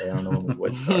either. I don't know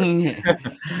what to start. I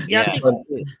think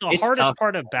the hardest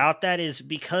part about that is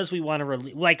because we want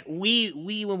to like we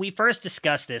when we first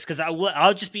discussed this, because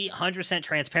I'll just be 100%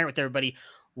 transparent with everybody.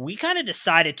 We kind of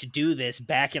decided to do this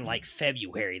back in like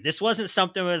February. This wasn't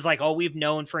something that was like, we've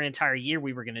known for an entire year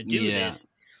we were going to do this.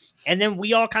 And then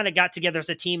we all kind of got together as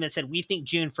a team and said, we think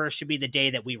June 1st should be the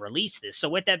day that we release this. So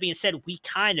with that being said, we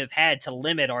kind of had to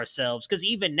limit ourselves, because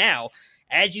even now,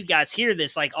 as you guys hear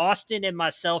this, like Austin and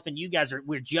myself and you guys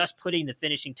we're just putting the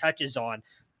finishing touches on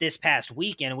this past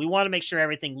weekend. And we want to make sure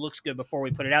everything looks good before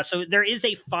we put it out. So there is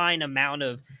a fine amount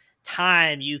of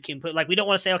time you can put, like, we don't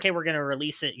want to say, okay, we're going to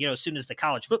release it, as soon as the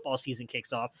college football season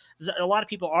kicks off. There's a lot of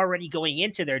people already going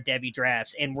into their Devy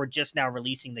drafts, and we're just now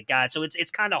releasing the guide. So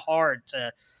it's kind of hard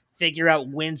to figure out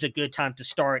when's a good time to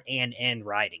start and end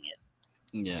writing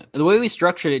it. Yeah. The way we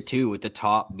structured it too, with the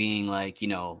top being like,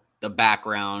 the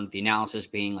background, the analysis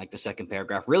being like the second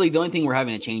paragraph. Really, the only thing we're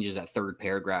having to change is that third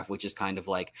paragraph, which is kind of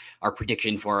like our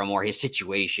prediction for him or his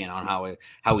situation on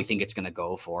how we think it's going to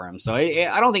go for him. So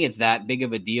I don't think it's that big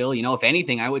of a deal. If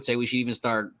anything, I would say we should even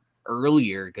start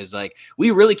earlier, because like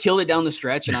we really killed it down the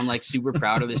stretch, and I'm like super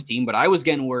proud of this team. But I was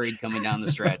getting worried coming down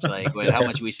the stretch, like with how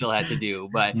much we still had to do.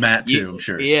 But Matt too, I'm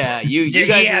sure. Yeah, you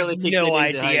guys really have no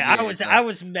idea. I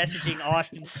was messaging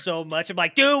Austin so much. I'm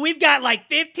like, dude, we've got like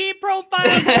 15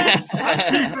 profiles left.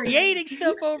 I'm creating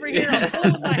stuff over here. I'm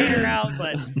pulling my hair out,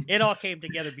 but it all came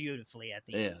together beautifully at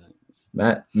the end.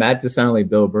 Matt just sounded like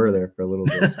Bill Burr there for a little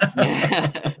bit.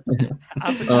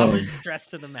 I was stressed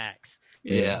to the max.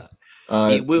 Yeah.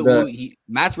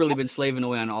 Matt's really been slaving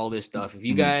away on all this stuff. If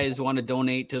you guys want to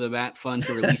donate to the Matt Fund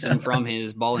to release him from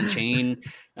his ball and chain,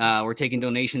 we're taking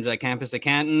donations at Campus of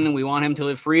Canton. We want him to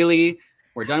live freely.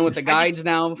 We're done with the guides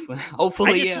now.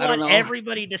 Hopefully, I want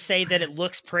everybody to say that it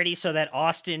looks pretty so that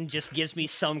Austin just gives me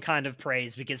some kind of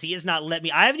praise, because he has not let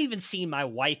me. I haven't even seen my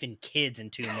wife and kids in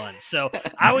 2 months. So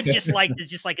I would just like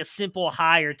a simple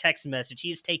hi or text message.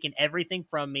 He's taken everything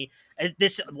from me.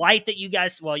 This light that you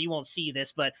guys, well, you won't see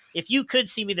this, but if you could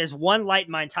see me, there's one light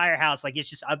in my entire house. Like, it's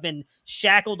just, I've been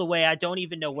shackled away. I don't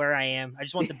even know where I am. I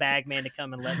just want the bag man to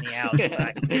come and let me out so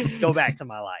I can go back to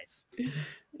my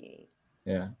life.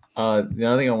 Yeah. The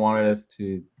other thing I wanted us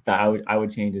to that I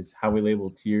would change is how we label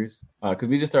tiers. Because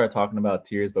we just started talking about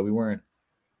tiers, but we weren't.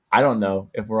 I don't know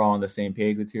if we're all on the same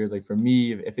page with tiers. Like for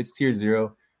me, if it's tier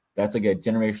 0, that's like a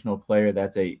generational player.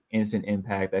 That's a instant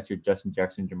impact. That's your Justin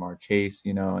Jefferson, Jamar Chase,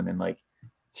 and then like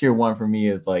tier 1 for me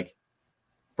is like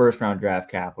first round draft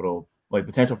capital, like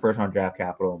potential first round draft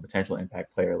capital, potential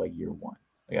impact player like year 1,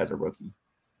 like as a rookie.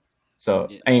 So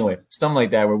anyway, something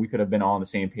like that where we could have been all on the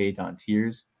same page on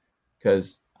tiers.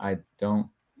 Because I'm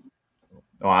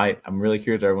really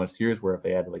curious what everyone's tiers were if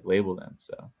they had to like label them.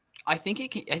 So I think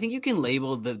you can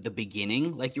label the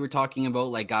beginning, like you were talking about,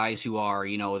 like guys who are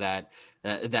that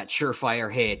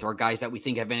surefire hit, or guys that we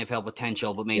think have NFL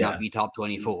potential but may not be top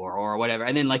 24 or whatever.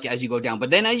 And then like as you go down, but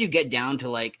then as you get down to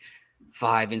like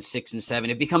 5 and 6 and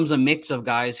 7, it becomes a mix of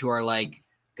guys who are like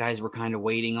guys we're kind of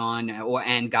waiting on,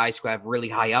 and guys who have really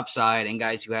high upside, and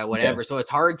guys who have whatever. Yeah. So it's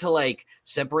hard to like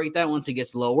separate that once it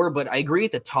gets lower. But I agree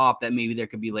at the top that maybe there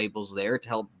could be labels there to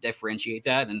help differentiate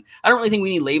that. And I don't really think we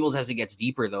need labels as it gets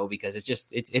deeper though, because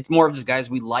it's more of just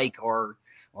guys we like or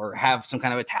have some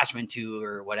kind of attachment to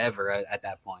or whatever at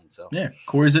that point. So yeah,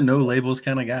 Corey's a no labels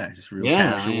kind of guy, just real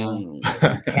casual.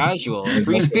 Casual,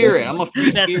 free spirit. I'm a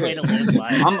free spirit.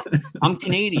 I'm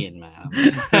Canadian, man.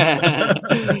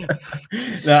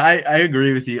 No, I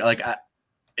agree with you. Like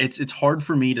it's hard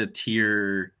for me to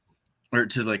tier or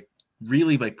to like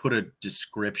really like put a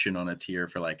description on a tier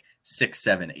for like 6,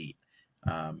 7, 8.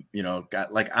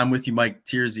 Like I'm with you, Mike.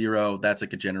 Tier 0, that's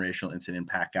like a generational instant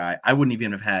impact guy. I wouldn't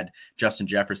even have had Justin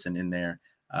Jefferson in there.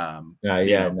 But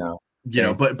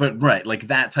right, like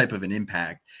that type of an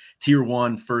impact. Tier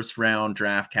 1, first round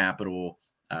draft capital.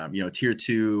 Tier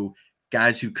 2,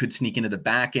 guys who could sneak into the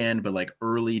back end, but like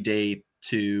early day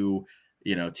 2.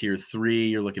 Tier 3,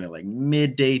 you're looking at like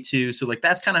mid day 2. So like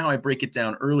that's kind of how I break it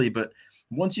down early, but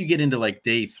once you get into like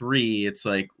day 3, it's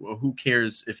like, well, who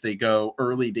cares if they go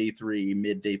early day 3,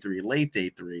 mid day 3, late day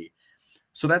 3?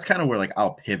 So that's kind of where like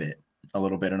I'll pivot a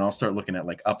little bit and I'll start looking at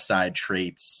like upside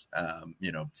traits,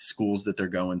 schools that they're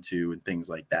going to and things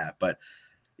like that. But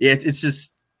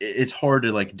it's hard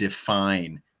to like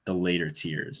define the later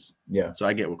tiers. Yeah. So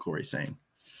I get what Corey's saying.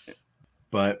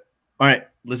 But all right,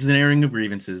 this is an airing of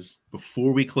grievances.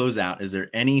 Before we close out, is there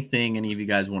anything any of you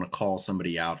guys want to call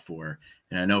somebody out for?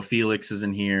 And I know Felix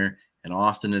isn't here and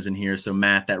Austin isn't here. So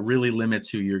Matt, that really limits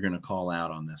who you're going to call out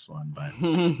on this one. But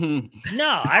no,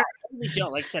 I really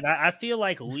don't. Like I said, I feel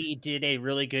like we did a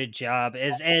really good job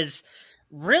as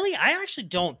really, I actually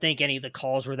don't think any of the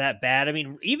calls were that bad. I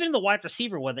mean, even in the wide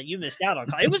receiver one that you missed out on,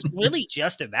 it was really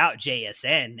just about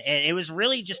JSN. And it was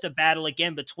really just a battle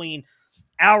again between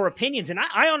our opinions. And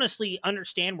I honestly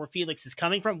understand where Felix is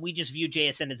coming from. We just view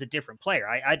JSN as a different player.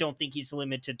 I don't think he's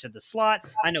limited to the slot.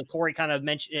 I know Corey kind of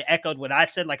echoed what I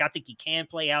said. Like, I think he can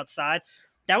play outside.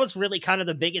 That was really kind of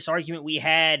the biggest argument we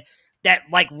had that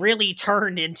like really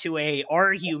turned into a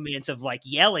argument of like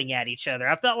yelling at each other.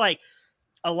 I felt like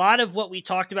a lot of what we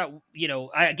talked about,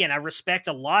 I respect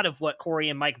a lot of what Corey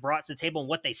and Mike brought to the table and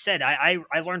what they said. I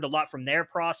learned a lot from their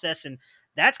process, and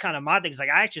that's kind of my thing. It's like,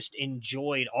 I just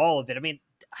enjoyed all of it. I mean,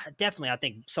 definitely, I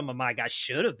think some of my guys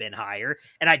should have been higher,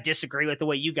 and I disagree with the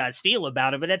way you guys feel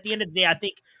about it. But at the end of the day, I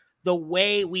think the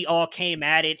way we all came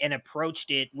at it and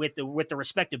approached it with the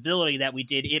respectability that we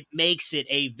did, it makes it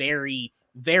a very,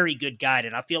 very good guide.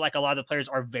 And I feel like a lot of the players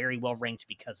are very well ranked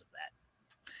because of that.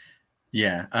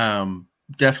 Yeah.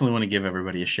 Definitely want to give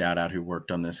everybody a shout out who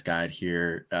worked on this guide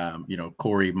here.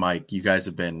 Corey, Mike, you guys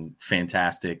have been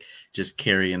fantastic just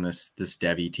carrying this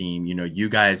Devi team. You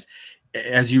guys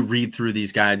as you read through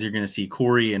these guides, you're going to see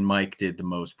Corey and Mike did the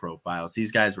most profiles.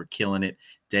 These guys were killing it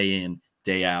day in,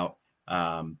 day out.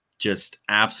 Just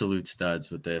absolute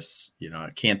studs with this. I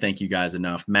can't thank you guys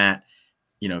enough. Matt,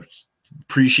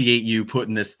 appreciate you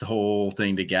putting the whole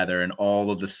thing together and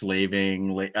all of the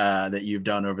slaving that you've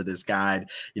done over this guide,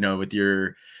 with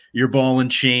your ball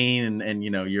and chain and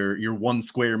your 1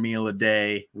 square meal a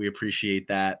day. We appreciate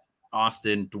that.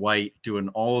 Austin, Dwight doing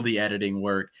all of the editing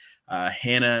work.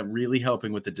 Hannah really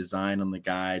helping with the design on the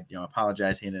guide. I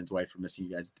apologize, Hannah and Dwight, for missing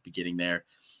you guys at the beginning there.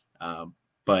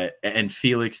 And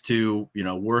Felix too,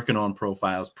 working on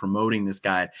profiles, promoting this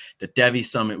guide. The Devi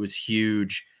Summit was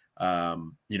huge.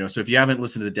 So if you haven't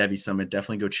listened to the Devi Summit,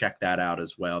 definitely go check that out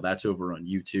as well. That's over on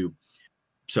YouTube.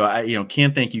 So I,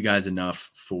 can't thank you guys enough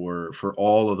for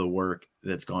all of the work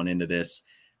that's gone into this.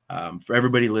 For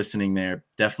everybody listening there,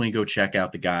 definitely go check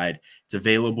out the guide. It's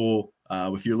available.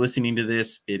 If you're listening to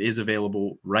this, it is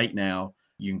available right now.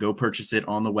 You can go purchase it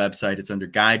on the website. It's under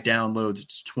guide downloads.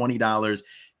 It's $20.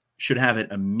 Should have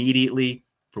it immediately.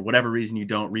 For whatever reason you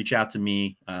don't, reach out to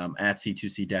me at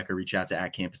C2C Decker, reach out to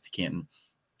 @Campus to Canton.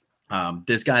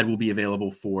 This guide will be available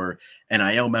for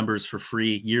NIL members for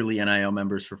free, yearly NIL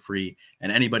members for free,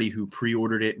 and anybody who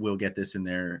pre-ordered it will get this in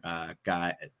their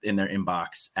in their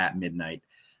inbox at midnight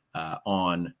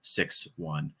on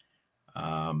 6/1.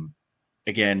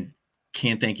 Again,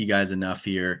 can't thank you guys enough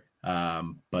here,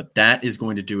 but that is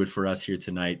going to do it for us here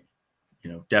tonight.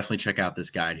 Definitely check out this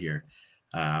guide here.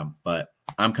 But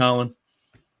I'm Colin.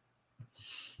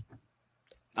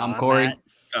 I'm Corey.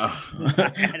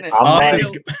 I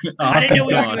didn't know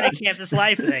we were doing a campus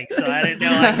life thing, so I didn't know.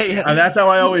 That's how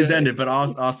I always end it, but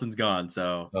Austin's gone,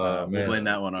 so we'll blame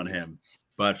that one on him.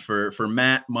 But for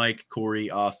Matt, Mike, Corey,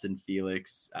 Austin,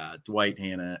 Felix, Dwight,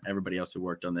 Hannah, everybody else who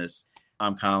worked on this,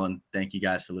 I'm Colin. Thank you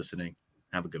guys for listening.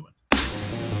 Have a good one.